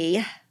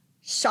me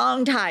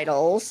song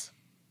titles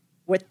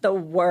with the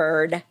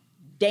word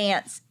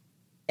dance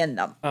in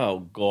them. Oh,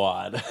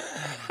 God.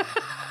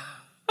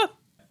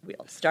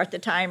 We'll start the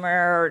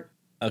timer.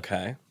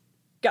 Okay.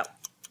 Go.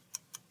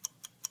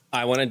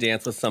 I want to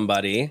dance with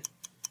somebody.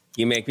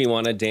 You make me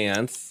want to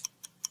dance.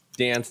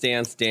 Dance,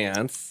 dance,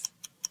 dance.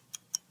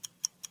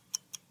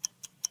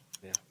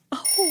 Yeah.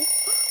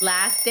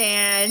 Last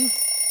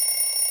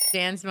Dance.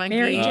 Dance Monkey.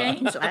 Mary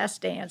Jane's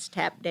Last Dance,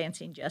 Tap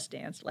Dancing, Just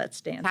Dance, Let's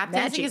Dance. Tap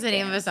Dancing Magic is the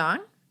name of a Dance. song?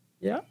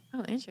 Yeah. Oh,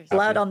 interesting.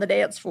 Blood on the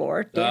Dance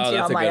Floor, Dancing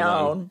that's on a My good one.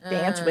 Own,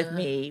 Dance with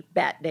Me,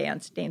 Bat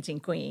Dance, Dancing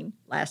Queen,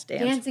 Last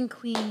Dance, Dancing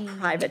Queen.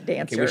 Private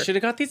Dancer. Okay, we should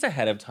have got these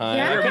ahead of time.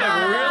 Yeah. We were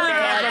really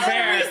come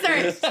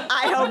prepared. Research.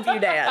 I hope you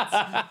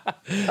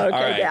dance. Okay,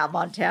 right. now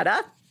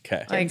Montana.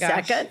 Okay. Oh my 10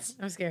 gosh. seconds.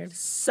 I'm scared.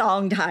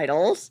 Song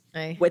titles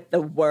Aye. with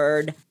the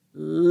word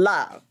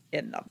love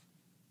in them.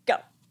 Go.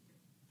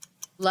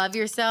 Love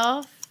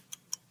Yourself.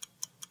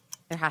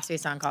 There has to be a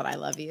song called I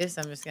Love You,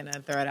 so I'm just going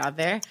to throw it out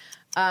there.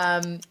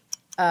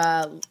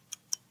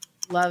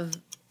 Love.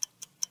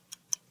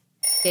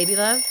 Baby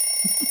Love.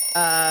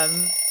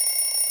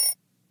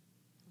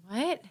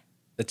 What?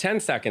 The 10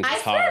 seconds I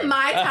is swear hard.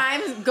 my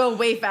times go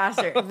way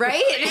faster,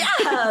 right?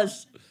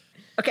 Yes.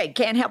 Okay,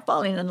 Can't Help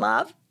Falling in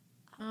Love.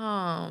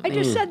 Oh, I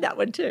just said that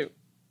one too.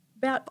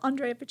 About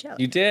Andrea Bocelli.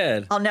 You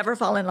did. I'll Never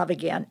Fall in Love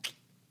Again.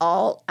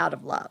 All Out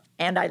of Love.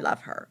 And I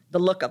Love Her. The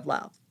Look of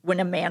Love. When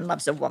a Man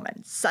Loves a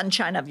Woman.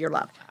 Sunshine of Your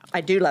Love.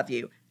 I Do Love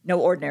You. No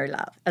Ordinary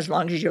Love. As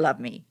Long as You Love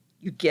Me.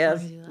 You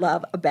Give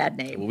Love a Bad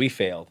Name. We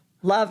failed.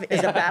 Love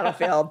is a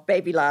Battlefield.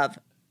 Baby Love.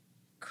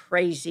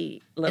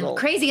 Crazy little.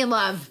 Crazy in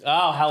Love.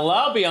 Oh,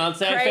 hello,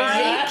 Beyonce. Crazy.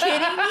 Are you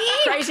kidding me?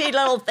 Crazy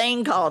little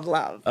thing called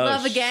love. Oh,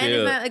 Love Again. shoot.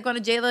 Isn't that like one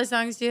of J-Lo's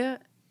songs too?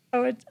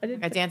 Oh, I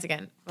didn't. Okay, Dance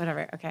Again.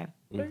 Whatever. Okay.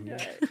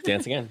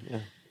 Dance again. Yeah.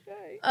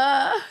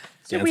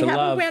 Do Dance we and have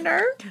love. a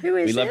winner? Who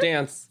is We love it?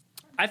 dance.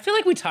 I feel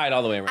like we tied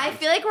all the way around. I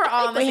feel like we're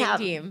all on the we same have-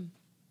 team.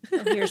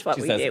 Here's what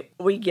She we says- do.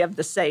 We give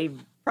the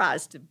same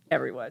prize to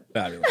everyone.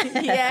 Fabulous.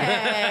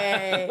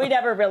 Yay. We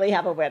never really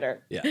have a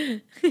winner. Yeah.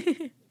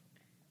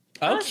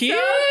 Oh, cute.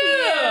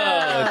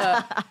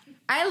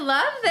 I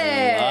love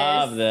this.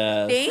 Love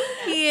this. Thank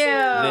you.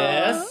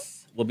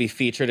 This will be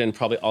featured in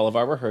probably all of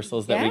our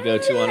rehearsals that we go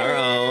to on our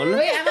own.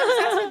 Wait, I'm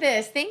obsessed with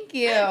this. Thank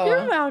you.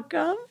 You're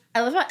welcome.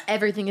 I love how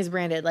everything is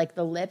branded, like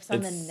the lips on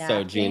the It's napkins.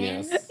 so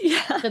genius.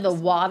 To the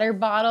water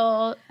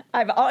bottle.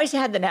 I've always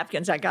had the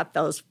napkins. I got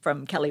those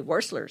from Kelly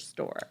Worsler's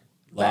store.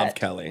 Love But-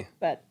 Kelly.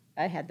 But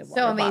I had the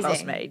water So bottles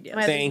amazing. made. Yes.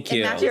 My- Thank it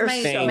you. matches You're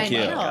my, so my Thank you.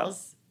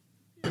 nails.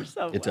 You're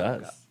so It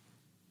welcome. does.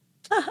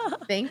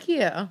 Thank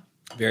you.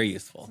 Very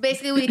useful.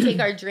 Basically, we take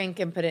our drink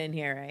and put it in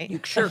here, right? You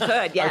sure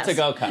could, yes. Our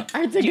to-go cup.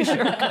 You sure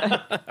could.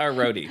 Our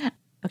roadie.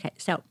 Okay,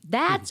 so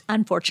that's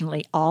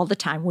unfortunately all the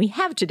time we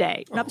have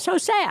today. And I'm so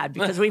sad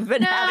because we've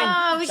been No,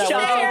 having we so should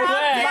stay here all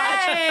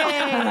much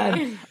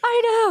day. fun.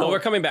 I know. Well, we're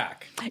coming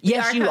back.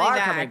 Yes, are you coming are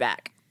back. coming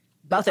back.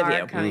 Both of are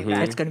you. coming Mm-hmm.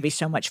 back. It's going to be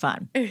so much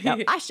fun. Now,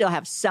 I still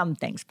have some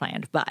things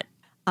planned, but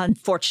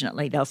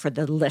unfortunately, though, for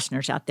the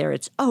listeners out there,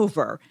 it's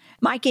over.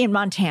 Mikey in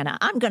Montana,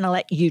 I'm going to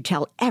let you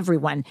tell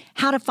everyone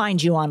how to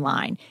find you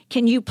online.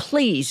 Can you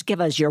please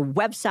give us your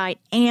website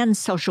and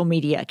social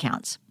media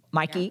accounts?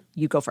 Mikey,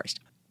 you go first.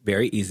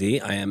 Very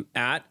easy. I am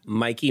at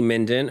Mikey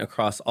Minden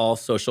across all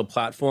social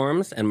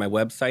platforms, and my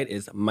website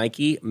is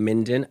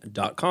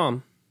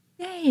MikeyMinden.com.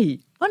 Yay,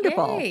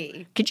 wonderful.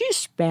 Yay. Could you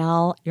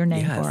spell your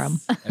name for him?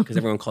 Because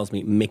everyone calls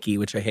me Mickey,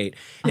 which I hate.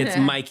 It's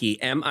Mikey,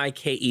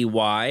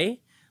 M-I-K-E-Y,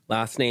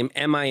 last name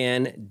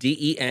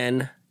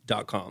MINDEN.com.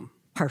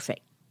 Perfect.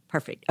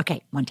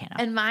 Okay, Montana.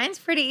 And mine's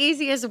pretty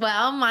easy as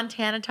well.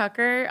 Montana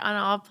Tucker on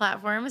all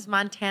platforms.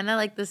 Montana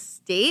like the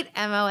state,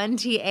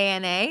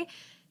 Montana.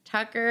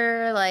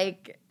 Tucker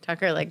like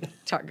Tucker.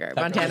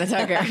 Montana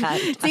Tucker.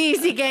 Tucker.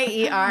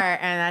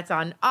 And that's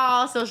on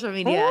all social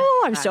media.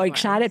 Oh, I'm so platforms.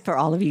 excited for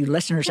all of you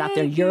listeners out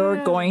there. Thank You're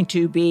you. going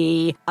to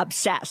be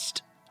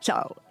obsessed.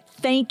 So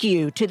thank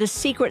you to the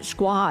Secret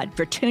Squad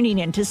for tuning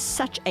in to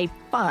such a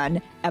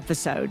fun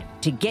episode.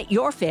 To get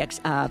your fix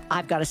of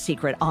I've Got a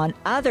Secret on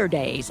other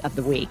days of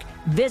the week,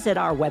 visit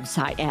our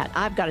website at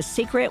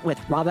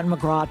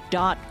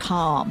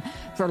I'veGotASecretWithRobinMcGraw.com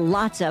for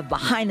lots of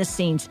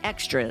behind-the-scenes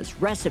extras,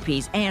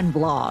 recipes, and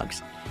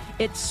blogs.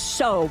 It's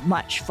so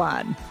much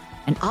fun.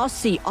 And I'll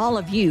see all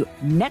of you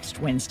next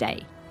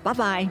Wednesday.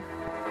 Bye-bye.